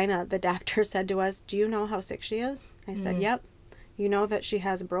China, the doctor said to us, do you know how sick she is? I said, yep. You know that she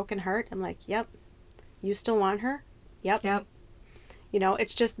has a broken heart? I'm like, yep. You still want her? Yep. You know,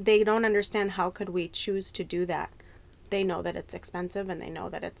 it's just they don't understand how could we choose to do that. They know that it's expensive, and they know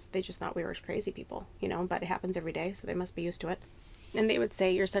that they just thought we were crazy people, you know, but it happens every day, so they must be used to it. And they would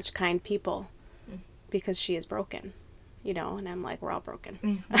say, you're such kind people because she is broken, you know, and I'm like, we're all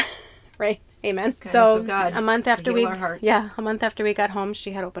broken. Right? Amen. So God, a month after we got home,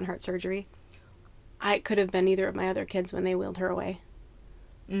 she had open heart surgery. I could have been either of my other kids when they wheeled her away.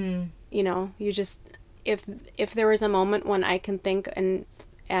 You know, you just, if there was a moment when I can think and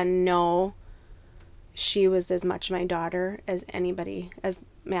know she was as much my daughter as anybody, as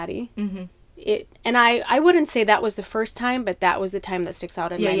Maddie. And I wouldn't say that was the first time, but that was the time that sticks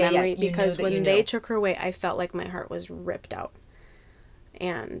out in my memory, because when they took her away, I felt like my heart was ripped out.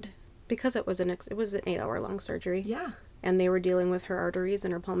 And because it was an 8-hour-long surgery. Yeah. And they were dealing with her arteries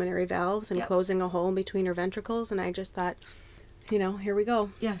and her pulmonary valves and closing a hole between her ventricles, and I just thought, you know, here we go.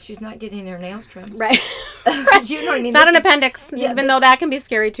 Yeah, she's not getting her nails trimmed. Right. You know what I mean? It's not an appendix, even though that can be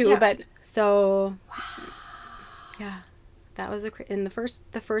scary too. Yeah. But so, yeah, that was in the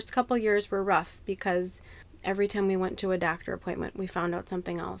first couple years were rough, because every time we went to a doctor appointment, we found out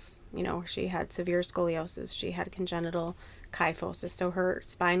something else. You know, she had severe scoliosis. She had congenital kyphosis, so her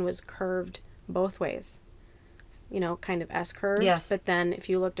spine was curved both ways. You know, kind of S-curved. Yes. But then if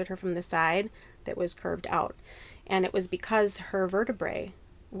you looked at her from the side, that was curved out. And it was because her vertebrae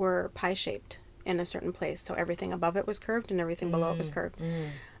were pie-shaped in a certain place. So everything above it was curved and everything below it was curved.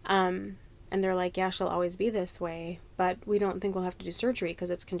 And they're like, yeah, she'll always be this way, but we don't think we'll have to do surgery because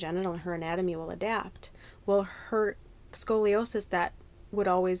it's congenital and her anatomy will adapt. Well, her scoliosis that would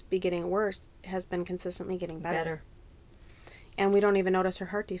always be getting worse has been consistently getting better. And we don't even notice her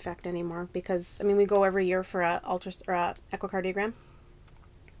heart defect anymore because, I mean, we go every year for a echocardiogram.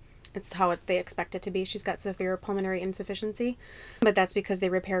 It's how they expect it to be. She's got severe pulmonary insufficiency, but that's because they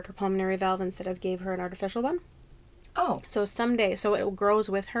repaired her pulmonary valve instead of gave her an artificial one. Oh. So it grows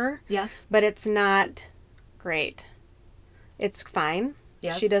with her. Yes. But it's not great. It's fine.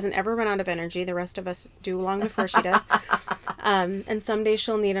 Yes. She doesn't ever run out of energy. The rest of us do long before she does. And someday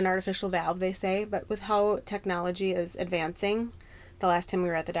she'll need an artificial valve, they say. But with how technology is advancing, the last time we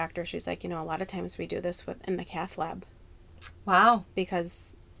were at the doctor, she's like, a lot of times we do this in the cath lab. Wow.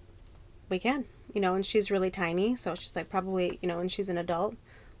 Because we can, and she's really tiny. So she's like, probably, when she's an adult,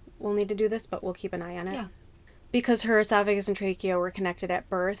 we'll need to do this, but we'll keep an eye on it. Yeah. Because her esophagus and trachea were connected at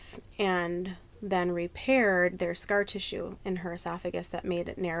birth and then repaired, there's scar tissue in her esophagus that made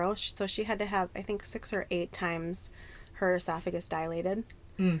it narrow. So she had to have, I think, 6 or 8 times her esophagus dilated.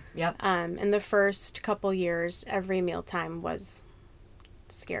 Yep. In the first couple years, every mealtime was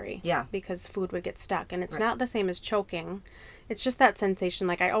scary. Yeah. Because food would get stuck. And it's not the same as choking. It's just that sensation.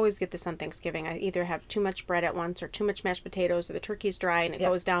 Like, I always get this on Thanksgiving. I either have too much bread at once or too much mashed potatoes, or the turkey's dry and it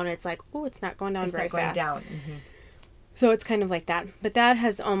goes down, and it's like, oh, it's not going down very fast. It's not going down. Mm-hmm. So it's kind of like that. But that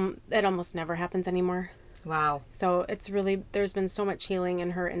has, it almost never happens anymore. Wow. So it's really, there's been so much healing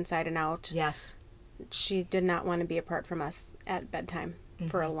in her inside and out. Yes. She did not want to be apart from us at bedtime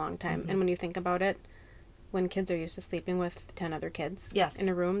for a long time. And when you think about it, when kids are used to sleeping with 10 other kids in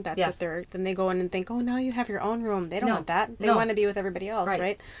a room, that's what then they go in and think, oh, now you have your own room. They don't want that. They want to be with everybody else,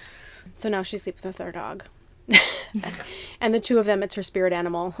 right? So now she sleeps with our dog. And the two of them, it's her spirit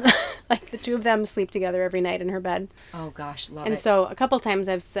animal. Like, the two of them sleep together every night in her bed. Oh, gosh, love and it. And so a couple times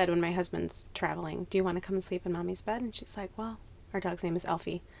I've said, when my husband's traveling, do you want to come and sleep in Mommy's bed? And she's like, well, our dog's name is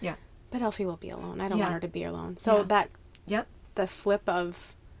Elfie. Yeah. But Elfie will be alone. I don't want her to be alone. So the flip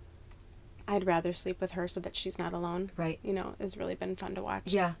of, I'd rather sleep with her so that she's not alone. Right. Has really been fun to watch.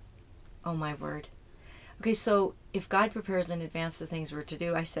 Yeah. Oh, my word. Okay, so if God prepares in advance the things we're to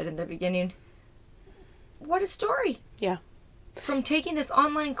do, I said in the beginning, what a story. Yeah. From taking this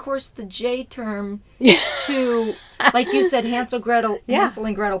online course, the J term, to, like you said, Hansel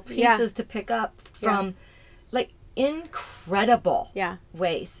and Gretel pieces to pick up from, like, incredible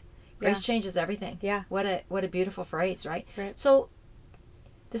ways. Grace changes everything. Yeah. What a beautiful phrase, right? Right. So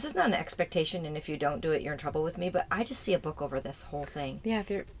this is not an expectation, and if you don't do it, you're in trouble with me, but I just see a book over this whole thing. Yeah.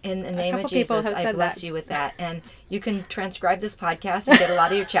 In the name of Jesus, I bless you with that. And you can transcribe this podcast and get a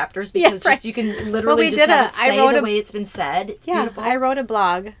lot of your chapters, because you can literally just have it say the way it's been said. It's beautiful. I wrote a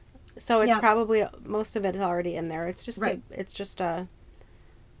blog, so it's probably, most of it is already in there. It's just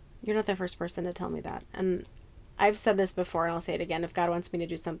you're not the first person to tell me that. And I've said this before, and I'll say it again. If God wants me to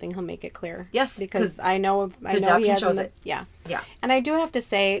do something, He'll make it clear. Yes, because I know He has it. Yeah, yeah. And I do have to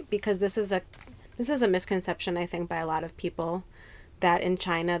say, because this is a misconception, I think, by a lot of people, that in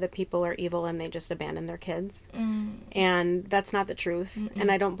China the people are evil and they just abandon their kids, and that's not the truth.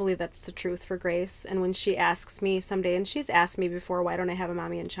 And I don't believe that's the truth for Grace. And when she asks me someday, and she's asked me before, why don't I have a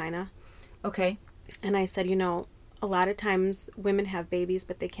mommy in China? Okay. And I said, a lot of times women have babies,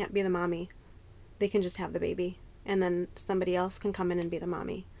 but they can't be the mommy. They can just have the baby. And then somebody else can come in and be the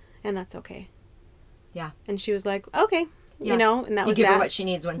mommy. And that's okay. Yeah. And she was like, okay. Yeah. And that was you give her what she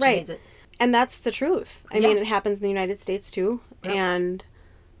needs when she needs it. And that's the truth. I mean, it happens in the United States too. Yep. And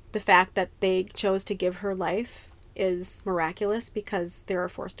the fact that they chose to give her life is miraculous, because there are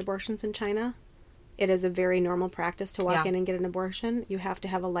forced abortions in China. It is a very normal practice to walk in and get an abortion. You have to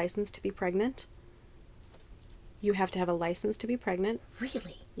have a license to be pregnant.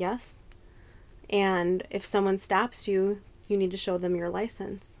 Really? Yes. And if someone stops you, you need to show them your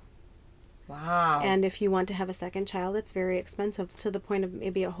license. Wow. And if you want to have a second child, it's very expensive, to the point of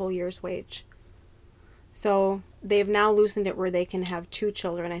maybe a whole year's wage. So they've now loosened it where they can have 2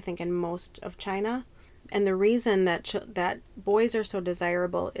 children, I think, in most of China. And the reason that boys are so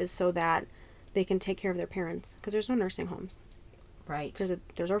desirable is so that they can take care of their parents, because there's no nursing homes. Right.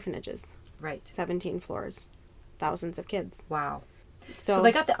 There's orphanages. Right. 17 floors, thousands of kids. Wow. So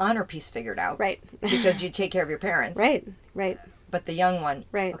they got the honor piece figured out. Right. Because you take care of your parents. Right. Right. But the young one.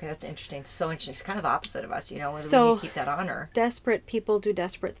 Right. Okay, that's interesting. So interesting. It's kind of opposite of us, whether we keep that honor. Desperate people do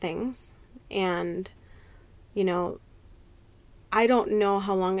desperate things. And, I don't know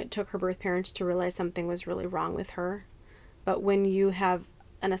how long it took her birth parents to realize something was really wrong with her. But when you have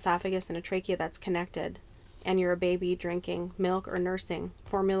an esophagus and a trachea that's connected, and you're a baby drinking milk or nursing,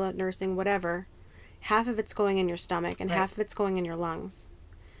 formula, nursing, whatever, half of it's going in your stomach and half of it's going in your lungs.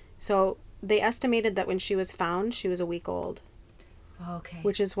 So they estimated that when she was found, she was a week old. Okay.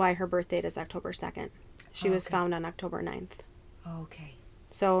 Which is why her birth date is October 2nd. She was found on October 9th. Okay.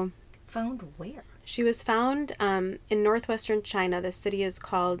 So. Found where? She was found in northwestern China. The city is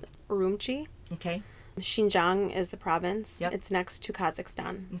called Urumqi. Okay. Xinjiang is the province. Yep. It's next to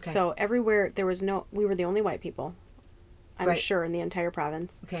Kazakhstan. Okay. So everywhere we were the only white people, I'm sure, in the entire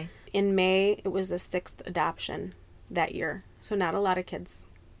province. Okay. In May, it was the 6th adoption that year. So not a lot of kids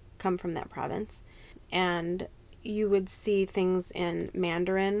come from that province. And you would see things in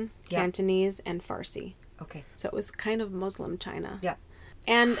Mandarin, Cantonese, and Farsi. Okay. So it was kind of Muslim China. Yeah.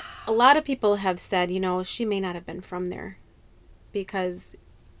 And a lot of people have said, she may not have been from there because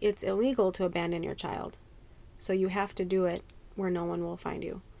it's illegal to abandon your child. So you have to do it where no one will find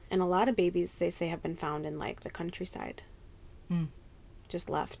you. And a lot of babies, they say, have been found in like the countryside. Just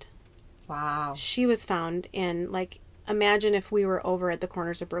left. Wow. She was found in, like, imagine if we were over at the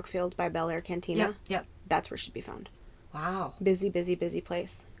corners of Brookfield by Bel Air Cantina. Yep. That's where she'd be found. Wow. Busy, busy, busy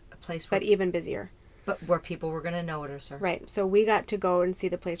place. A place where... But even busier. But where people were going to notice her. Right. So we got to go and see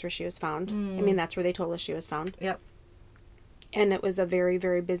the place where she was found. I mean, that's where they told us she was found. Yep. And it was a very,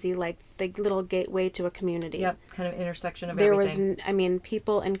 very busy, like, the little gateway to a community. Yep. Kind of intersection of there everything.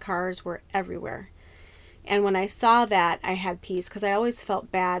 People and cars were everywhere. And when I saw that, I had peace, because I always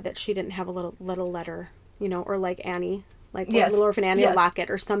felt bad that she didn't have a little letter, or like Annie, like Little Orphan Annie, a locket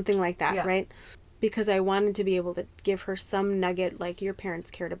or something like that, right? Because I wanted to be able to give her some nugget, like, your parents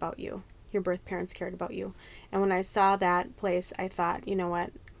cared about you. Your birth parents cared about you. And when I saw that place, I thought, you know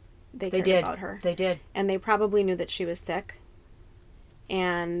what? They cared about her. They did. And they probably knew that she was sick.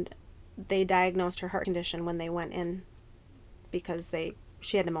 And they diagnosed her heart condition when they went in because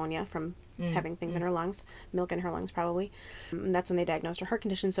she had pneumonia from having things in her lungs, milk in her lungs probably. And that's when they diagnosed her heart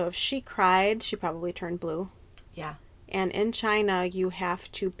condition. So if she cried, she probably turned blue. Yeah. And in China, you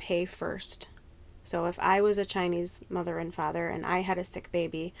have to pay first. So if I was a Chinese mother and father and I had a sick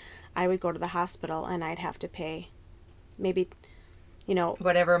baby, I would go to the hospital and I'd have to pay maybe,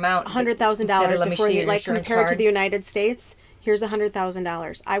 whatever amount, $100,000 before you, like, compared to the United States. Here's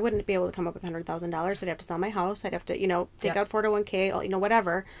 $100,000. I wouldn't be able to come up with $100,000. I'd have to sell my house. I'd have to, take out 401k,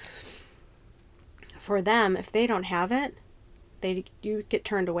 whatever. For them, if they don't have it, you get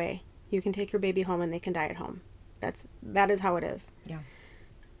turned away. You can take your baby home and they can die at home. That is how it is. Yeah.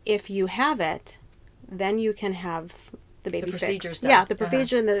 If you have it, then you can have the baby procedures fixed. done. Yeah, the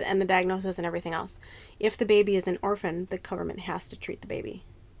procedure and the diagnosis and everything else. If the baby is an orphan, the government has to treat the baby.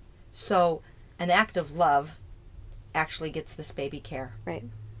 So an act of love actually gets this baby care. Right.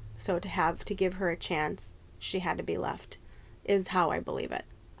 So to give her a chance, she had to be left, is how I believe it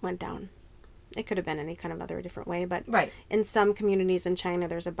went down. It could have been any kind of other different way, but in some communities in China,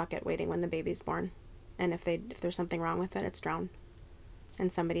 there's a bucket waiting when the baby's born. And if there's something wrong with it, it's drowned.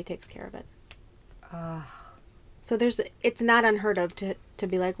 And somebody takes care of it. So it's not unheard of to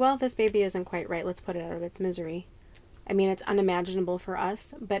be like, well, this baby isn't quite right. Let's put it out of its misery. I mean, it's unimaginable for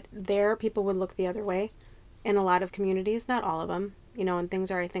us, but there people would look the other way in a lot of communities, not all of them, and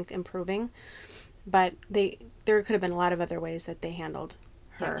things are, I think, improving. But there could have been a lot of other ways that they handled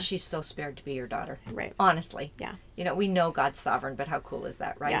her. Yeah, she's so spared to be your daughter. Right. Honestly. Yeah. We know God's sovereign, but how cool is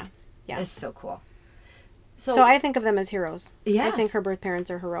that, right? Yeah. Yeah. It's so cool. So I think of them as heroes. Yes. I think her birth parents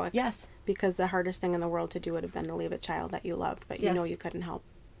are heroic. Yes. Because the hardest thing in the world to do would have been to leave a child that you loved, but you couldn't help.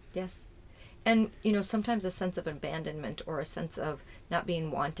 Yes. And, sometimes a sense of abandonment or a sense of not being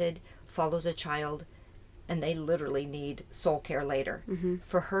wanted follows a child, and they literally need soul care later. Mm-hmm.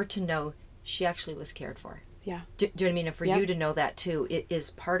 For her to know she actually was cared for. Yeah. Do you know what I mean? And for you to know that, too. It is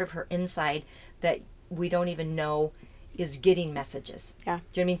part of her inside that we don't even know is getting messages. Yeah.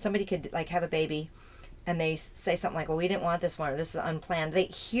 Do you know what I mean? Somebody could, like, have a baby, and they say something like, well, we didn't want this one, or this is unplanned. They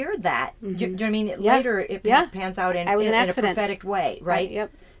hear that. Mm-hmm. Do you know what I mean? Later, it pans out in a prophetic way, right?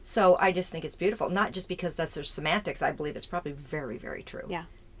 Yep. So I just think it's beautiful. Not just because that's their semantics. I believe it's probably very, very true. Yeah.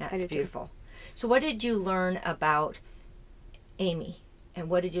 That's beautiful. Too. So what did you learn about Amy? And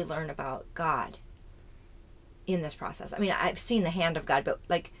what did you learn about God in this process? I mean, I've seen the hand of God, but,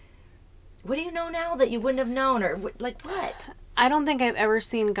 like, what do you know now that you wouldn't have known? Or, like, what? I don't think I've ever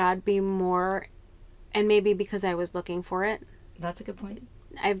seen God be more... And maybe because I was looking for it. That's a good point.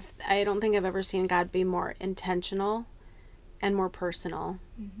 I don't think I've ever seen God be more intentional and more personal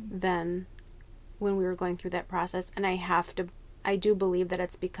than when we were going through that process. And I do believe that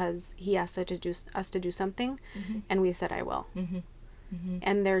it's because he asked us to do something, and we said, I will. Mm-hmm. Mm-hmm.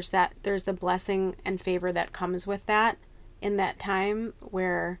 And there's the blessing and favor that comes with that in that time,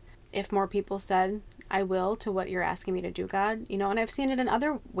 where if more people said, I will, to what you're asking me to do, God, and I've seen it in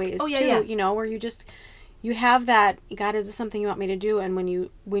other ways too, where you have that, God, is this something you want me to do? And when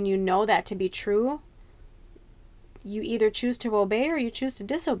you know that to be true, you either choose to obey or you choose to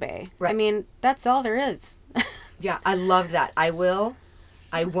disobey. Right. I mean, that's all there is. Yeah, I love that. I will,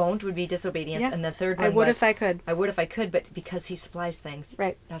 I won't would be disobedience. Yeah. And the third one I would if I could. I would if I could, but because he supplies things.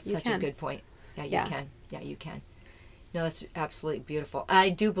 Right. That's such a good point. Yeah, you can. Yeah, you can. No, that's absolutely beautiful. I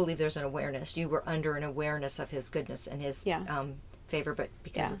do believe there's an awareness. You were under an awareness of his goodness and his favor, but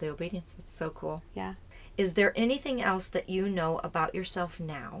because of the obedience, it's so cool. Yeah. Is there anything else that you know about yourself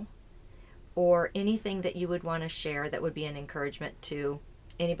now, or anything that you would want to share that would be an encouragement to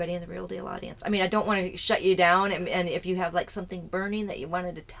anybody in the Real Deal audience? I mean, I don't want to shut you down, and if you have like something burning that you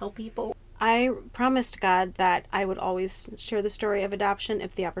wanted to tell people. I promised God that I would always share the story of adoption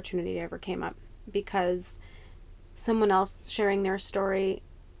if the opportunity ever came up, because someone else sharing their story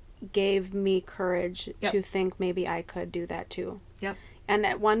gave me courage to think maybe I could do that too. Yep. And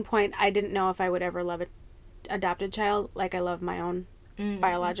at one point, I didn't know if I would ever love an adopted child like I love my own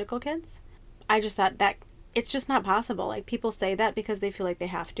biological kids. I just thought that it's just not possible. Like, people say that because they feel like they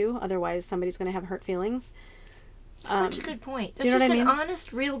have to. Otherwise, somebody's going to have hurt feelings. Such a good point. That's you know just what I mean? an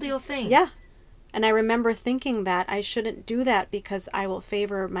honest, real deal thing. Yeah. And I remember thinking that I shouldn't do that because I will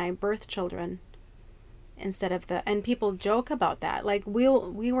favor my birth children instead of and people joke about that. Like, we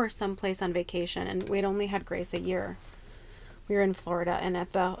were someplace on vacation and we'd only had Grace a year. We were in Florida, and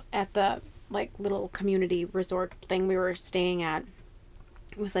at the like little community resort thing we were staying at,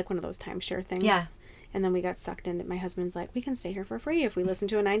 it was like one of those timeshare things. Yeah. And then we got sucked into, my husband's like, we can stay here for free if we listen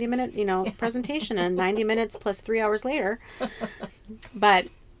to a 90-minute, presentation, and 90 minutes plus 3 hours later. But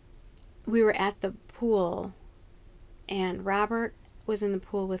we were at the pool, and Robert was in the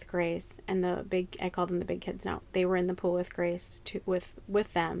pool with Grace, and I call them the big kids now. They were in the pool with Grace,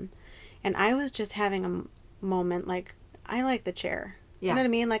 with them. And I was just having a moment, like, I like the chair. Yeah. You know what I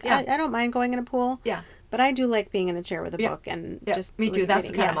mean? Like, I don't mind going in a pool. Yeah. But I do like being in a chair with a book and just... Me too. That's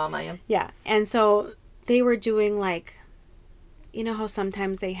the kind of mom I am. Yeah. And so they were doing, like, you know how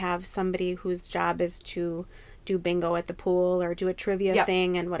sometimes they have somebody whose job is to do bingo at the pool or do a trivia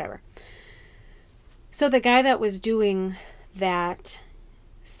thing and whatever. So the guy that was doing that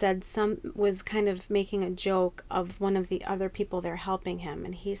was kind of making a joke of one of the other people there helping him.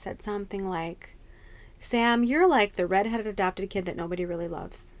 And he said something like, Sam, you're like the redheaded adopted kid that nobody really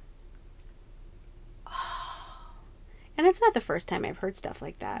loves. And it's not the first time I've heard stuff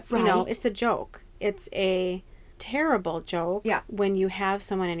like that. Right. It's a joke. It's a terrible joke when you have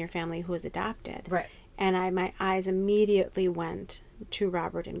someone in your family who is adopted. Right. And my eyes immediately went to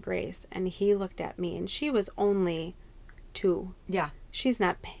Robert and Grace, and he looked at me, and she was only 2. Yeah. She's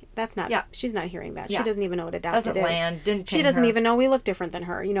not hearing that. Yeah. She doesn't even know what adopted Doesn't is. land, didn't She doesn't even know we look different than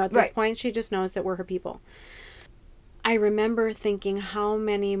her. At this point, she just knows that we're her people. I remember thinking how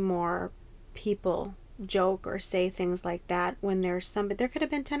many more people joke or say things like that when there's somebody. There could have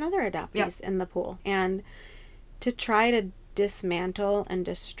been 10 other adoptees in the pool. And to try to dismantle and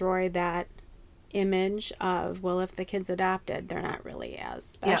destroy that image of, well, if the kid's adopted, they're not really as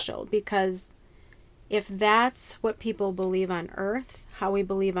special. Because if that's what people believe on earth, how we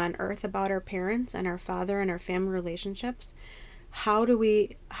believe on earth about our parents and our father and our family relationships, how do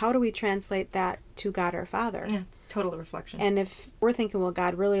we translate that to God our Father? Yeah, it's total reflection. And if we're thinking, well,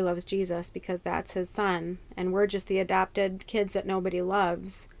 God really loves Jesus because that's his son, and we're just the adopted kids that nobody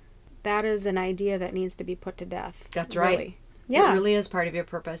loves, that is an idea that needs to be put to death. That's right. Really. Yeah. It really is part of your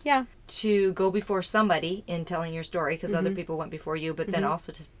purpose. Yeah. To go before somebody in telling your story, because other people went before you, but then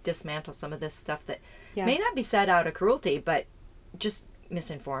also to dismantle some of this stuff that may not be said out of cruelty, but just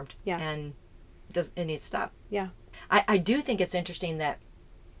misinformed. Yeah. And it needs to stop. Yeah. I do think it's interesting that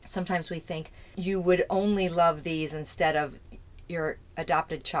sometimes we think you would only love these instead of your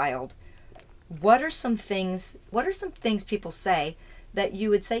adopted child. What are some things people say that you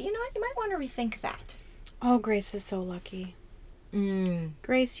would say, you know what, you might want to rethink that? Oh, Grace is so lucky.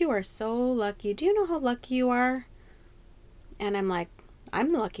 Grace, you are so lucky. Do you know how lucky you are? And I'm like,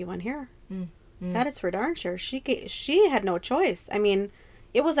 I'm the lucky one here. That is for darn sure. She had no choice. I mean,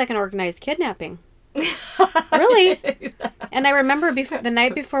 it was like an organized kidnapping. Really? And I remember the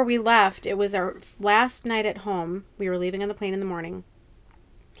night before we left, it was our last night at home. We were leaving on the plane in the morning.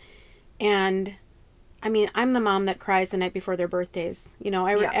 And I mean, I'm the mom that cries the night before their birthdays.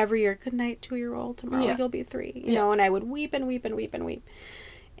 Every year, good night, 2-year-old. Tomorrow you'll be 3. You know, and I would weep and weep and weep and weep.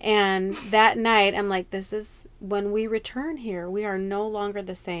 And that night, I'm like, this is, when we return here, we are no longer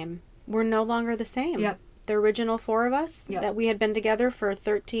the same. We're no longer the same. Yep. The original 4 of us that we had been together for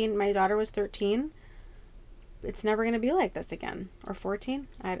 13, my daughter was 13. It's never going to be like this again. Or 14?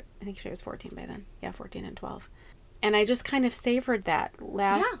 I think she was 14 by then. Yeah, 14 and 12. And I just kind of savored that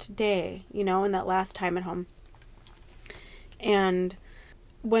last day, and that last time at home. And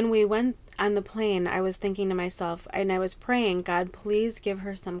when we went on the plane, I was thinking to myself, and I was praying, God, please give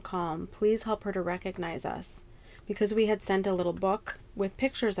her some calm. Please help her to recognize us. Because we had sent a little book with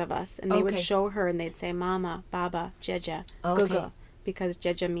pictures of us, and they would show her, and they'd say, Mama, Baba, Jeja, Guga. Because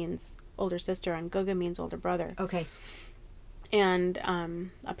Jeja means older sister, and Guga means older brother. Okay. And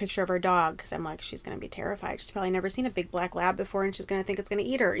a picture of her dog, because I'm like, she's going to be terrified. She's probably never seen a big black lab before, and she's going to think it's going to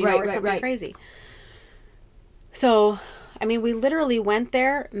eat her, or something crazy. So, I mean, we literally went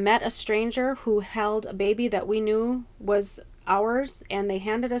there, met a stranger who held a baby that we knew was hours, and they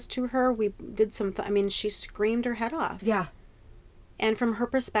handed us to her. We did some, she screamed her head off. Yeah. And from her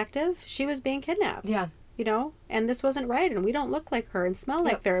perspective, she was being kidnapped. Yeah. You know, and this wasn't right, and we don't look like her and smell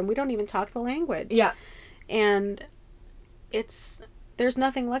like her, and we don't even talk the language. Yeah. And there's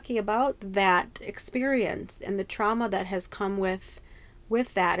nothing lucky about that experience and the trauma that has come with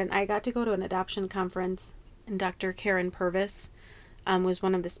that. And I got to go to an adoption conference, and Dr. Karen Purvis was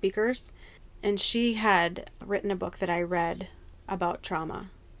one of the speakers, and she had written a book that I read about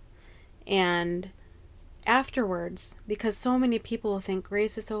trauma. And afterwards, because so many people think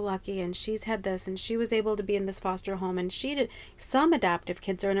Grace is so lucky and she's had this and she was able to be in this foster home, and some adoptive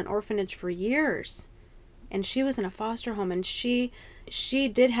kids are in an orphanage for years, and she was in a foster home, and she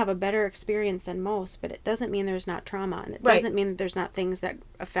did have a better experience than most, but it doesn't mean there's not trauma, and it doesn't mean that there's not things that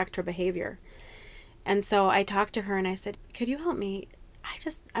affect her behavior. And so I talked to her and I said, could you help me?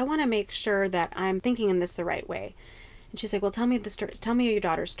 I want to make sure that I'm thinking in this the right way. And she's like, well, tell me the story. Tell me your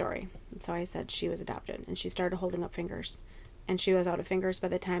daughter's story. And so I said she was adopted, and she started holding up fingers, and she was out of fingers by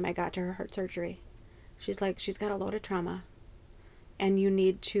the time I got to her heart surgery. She's like, she's got a load of trauma, and you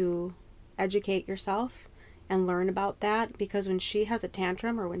need to educate yourself and learn about that, because when she has a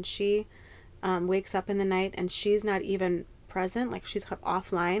tantrum, or when she wakes up in the night and she's not even present, like she's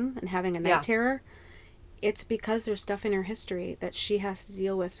offline and having a night terror, it's because there's stuff in her history that she has to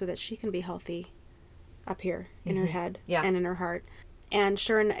deal with so that she can be healthy up here in her head and in her heart. And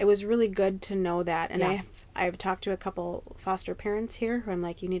sure, and it was really good to know that. And I've talked to a couple foster parents here who I'm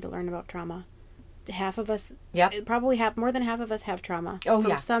like, you need to learn about trauma. Half of us, probably more than half of us have trauma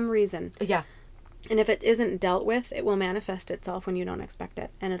for some reason. Yeah. And if it isn't dealt with, it will manifest itself when you don't expect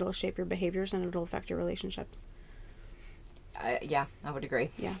it, and it'll shape your behaviors, and it'll affect your relationships. I would agree.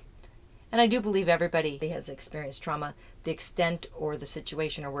 Yeah. And I do believe everybody has experienced trauma. The extent or the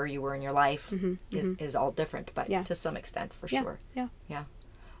situation or where you were in your life is all different, but to some extent, for sure. Yeah. Yeah.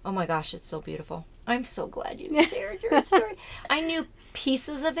 Oh my gosh, it's so beautiful. I'm so glad you shared your story. I knew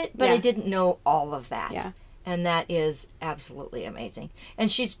pieces of it, but I didn't know all of that. Yeah. And that is absolutely amazing. And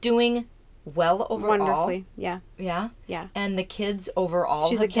she's doing well overall. Wonderfully. Yeah. Yeah? Yeah. And the kids overall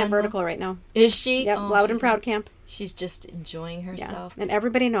She's at Camp Vertical right now. Is she? Yep, Loud and Proud Camp. She's just enjoying herself. Yeah. And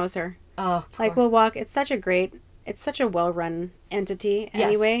everybody knows her. Oh, of course. Like, we'll walk. It's such a well-run entity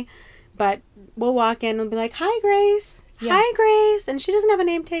anyway. But we'll walk in and be like, hi, Grace. Yeah. Hi, Grace. And she doesn't have a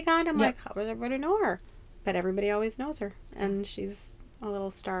name tag on. I'm like, how does everybody know her? But everybody always knows her. And she's a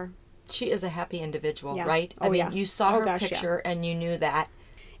little star. She is a happy individual, right? I mean, you saw her picture and you knew that.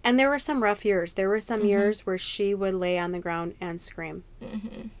 And there were some rough years. There were some years where she would lay on the ground and scream.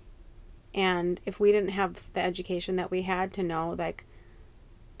 Mm-hmm. And if we didn't have the education that we had to know, like,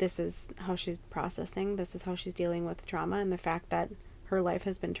 this is how she's processing, this is how she's dealing with trauma, and the fact that her life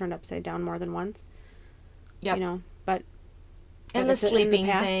has been turned upside down more than once. Yep. You know, but and the sleeping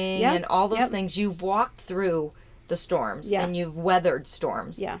thing and all those things. You've walked through the storms and you've weathered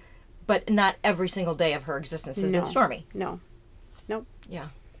storms. Yeah. But not every single day of her existence has been stormy. No. Nope. Yeah.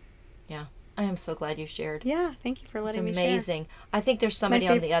 Yeah. I am so glad you shared. Yeah, thank you for letting me share. It's amazing. I think there's somebody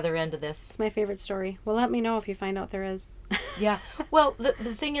on the other end of this. It's my favorite story. Well, let me know if you find out there is. Yeah. Well, the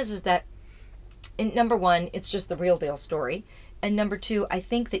thing is that, number one, it's just the real deal story. And number two, I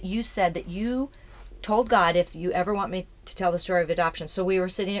think that you said that you told God, if you ever want me to tell the story of adoption. So we were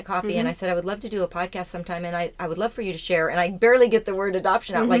sitting at coffee and I said, I would love to do a podcast sometime, and I would love for you to share. And I barely get the word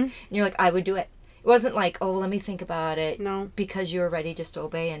adoption out. And you're like, I would do it. It wasn't like, oh, let me think about it. No. Because you were ready just to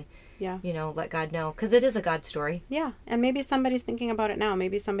obey and, let God know. Because it is a God story. Yeah. And maybe somebody's thinking about it now.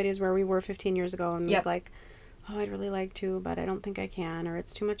 Maybe somebody's where we were 15 years ago and was like, oh, I'd really like to, but I don't think I can, or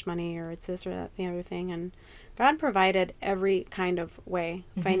it's too much money, or it's this or that, the other thing. And God provided every kind of way,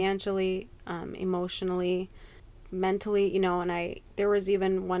 financially, emotionally, mentally, and there was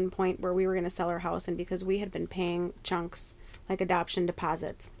even one point where we were going to sell our house, and because we had been paying chunks, like adoption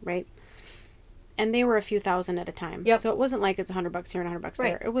deposits, right? And they were a few thousand at a time. Yep. So it wasn't like it's $100 here and $100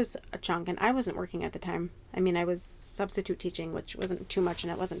 there. It was a chunk, and I wasn't working at the time. I mean, I was substitute teaching, which wasn't too much,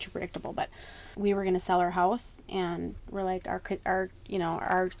 and it wasn't too predictable. But we were going to sell our house, and we're like,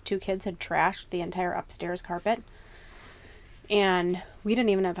 our two kids had trashed the entire upstairs carpet, and we didn't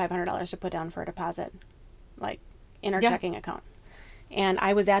even have $500 to put down for a deposit, like in our checking account. And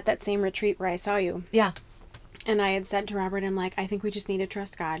I was at that same retreat where I saw you. Yeah. And I had said to Robert, I'm like, I think we just need to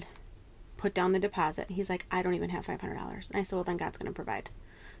trust God. Put down the deposit. He's like, I don't even have $500. And I said, well, then God's going to provide.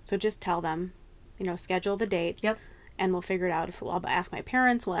 So just tell them, schedule the date. Yep. And we'll figure it out. If I'll ask my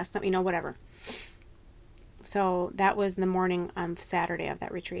parents, we'll ask them, whatever. So that was the morning on Saturday of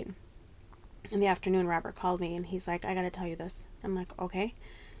that retreat. In the afternoon, Robert called me and he's like, I got to tell you this. I'm like, okay.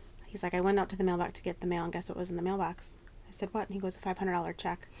 He's like, I went out to the mailbox to get the mail, and guess what was in the mailbox? I said, what? And he goes, a $500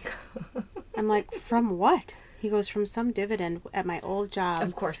 check. I'm like, from what? He goes, from some dividend at my old job.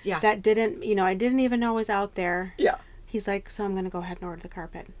 Of course, yeah. That didn't, I didn't even know was out there. Yeah. He's like, so I'm going to go ahead and order the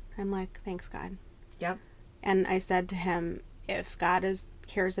carpet. I'm like, thanks, God. Yep. And I said to him, if God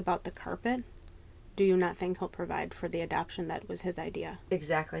cares about the carpet, do you not think he'll provide for the adoption that was his idea?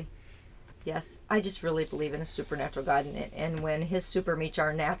 Exactly. Yes. I just really believe in a supernatural God, and when his super meets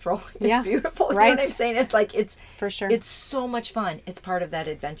our natural, it's beautiful. You know what I'm saying? It's like, it's for sure. It's so much fun. It's part of that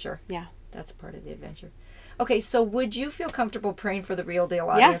adventure. Yeah. That's part of the adventure. Okay, so would you feel comfortable praying for the Real Deal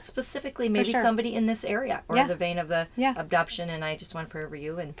audience, specifically maybe somebody in this area or the vein of the adoption? And I just want to pray over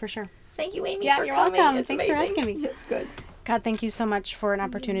you. And for sure. Thank you, Amy, for you're coming. Welcome. It's Thanks amazing. for asking me. It's good. God, thank you so much for an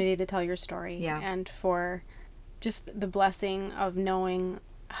opportunity to tell your story and for just the blessing of knowing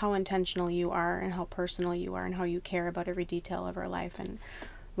how intentional you are and how personal you are and how you care about every detail of our life. And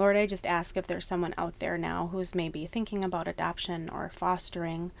Lord, I just ask if there's someone out there now who's maybe thinking about adoption or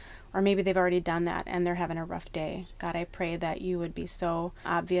fostering, or maybe they've already done that and they're having a rough day. God, I pray that you would be so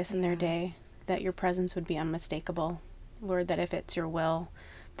obvious in their day, that your presence would be unmistakable. Lord, that if it's your will,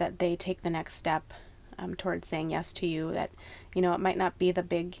 that they take the next step towards saying yes to you, that, it might not be the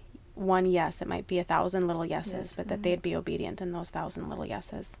big one yes, it might be 1,000 little yeses, but that they'd be obedient in those 1,000 little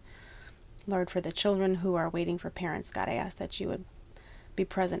yeses. Lord, for the children who are waiting for parents, God, I ask that you would be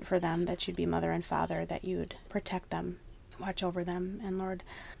present for them, that you'd be mother and father, that you'd protect them, watch over them. And Lord,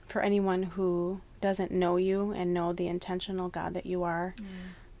 for anyone who doesn't know you and know the intentional God that you are,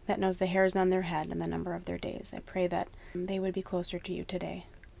 that knows the hairs on their head and the number of their days, I pray that they would be closer to you today.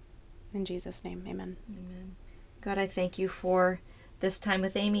 In Jesus' name, amen. Amen. God, I thank you for this time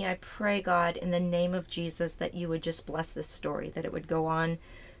with Amy. I pray, God, in the name of Jesus, that you would just bless this story, that it would go on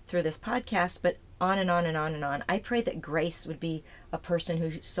through this podcast, but on and on and on and on. I pray that Grace would be a person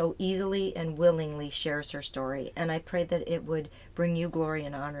who so easily and willingly shares her story, and I pray that it would bring you glory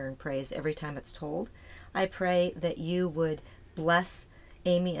and honor and praise every time it's told. I pray that you would bless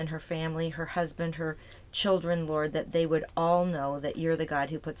Amy and her family, her husband, her children, Lord, that they would all know that you're the God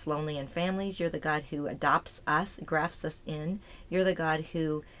who puts lonely in families. You're the God who adopts us, grafts us in. You're the God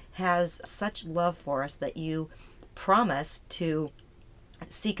who has such love for us that you promise to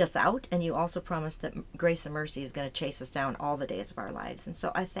seek us out, and you also promise that grace and mercy is going to chase us down all the days of our lives. And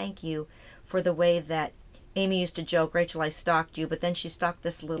so I thank you for the way that Amy used to joke, Rachel, I stalked you, but then she stalked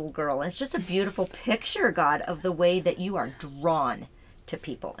this little girl. And it's just a beautiful picture, God, of the way that you are drawn to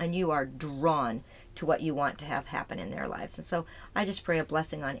people, and you are drawn to what you want to have happen in their lives. And so I just pray a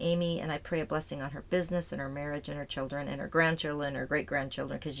blessing on Amy, and I pray a blessing on her business and her marriage and her children and her grandchildren and her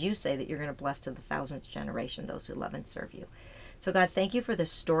great-grandchildren, because you say that you're going to bless to the 1,000th generation those who love and serve you. So God, thank you for the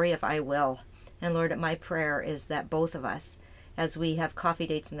story of I will. And Lord, my prayer is that both of us, as we have coffee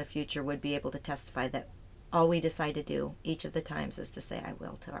dates in the future, would be able to testify that all we decide to do each of the times is to say I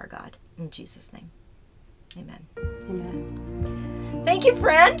will to our God. In Jesus' name, amen. Amen. Thank you,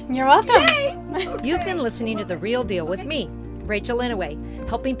 friend. You're welcome. Yay! You've been listening to The Real Deal with me, Rachel Inouye,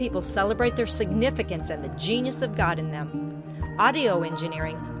 helping people celebrate their significance and the genius of God in them. Audio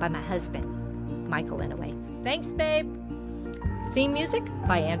engineering by my husband, Michael Inouye. Thanks, babe. Theme music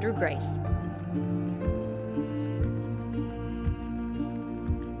by Andrew Grace.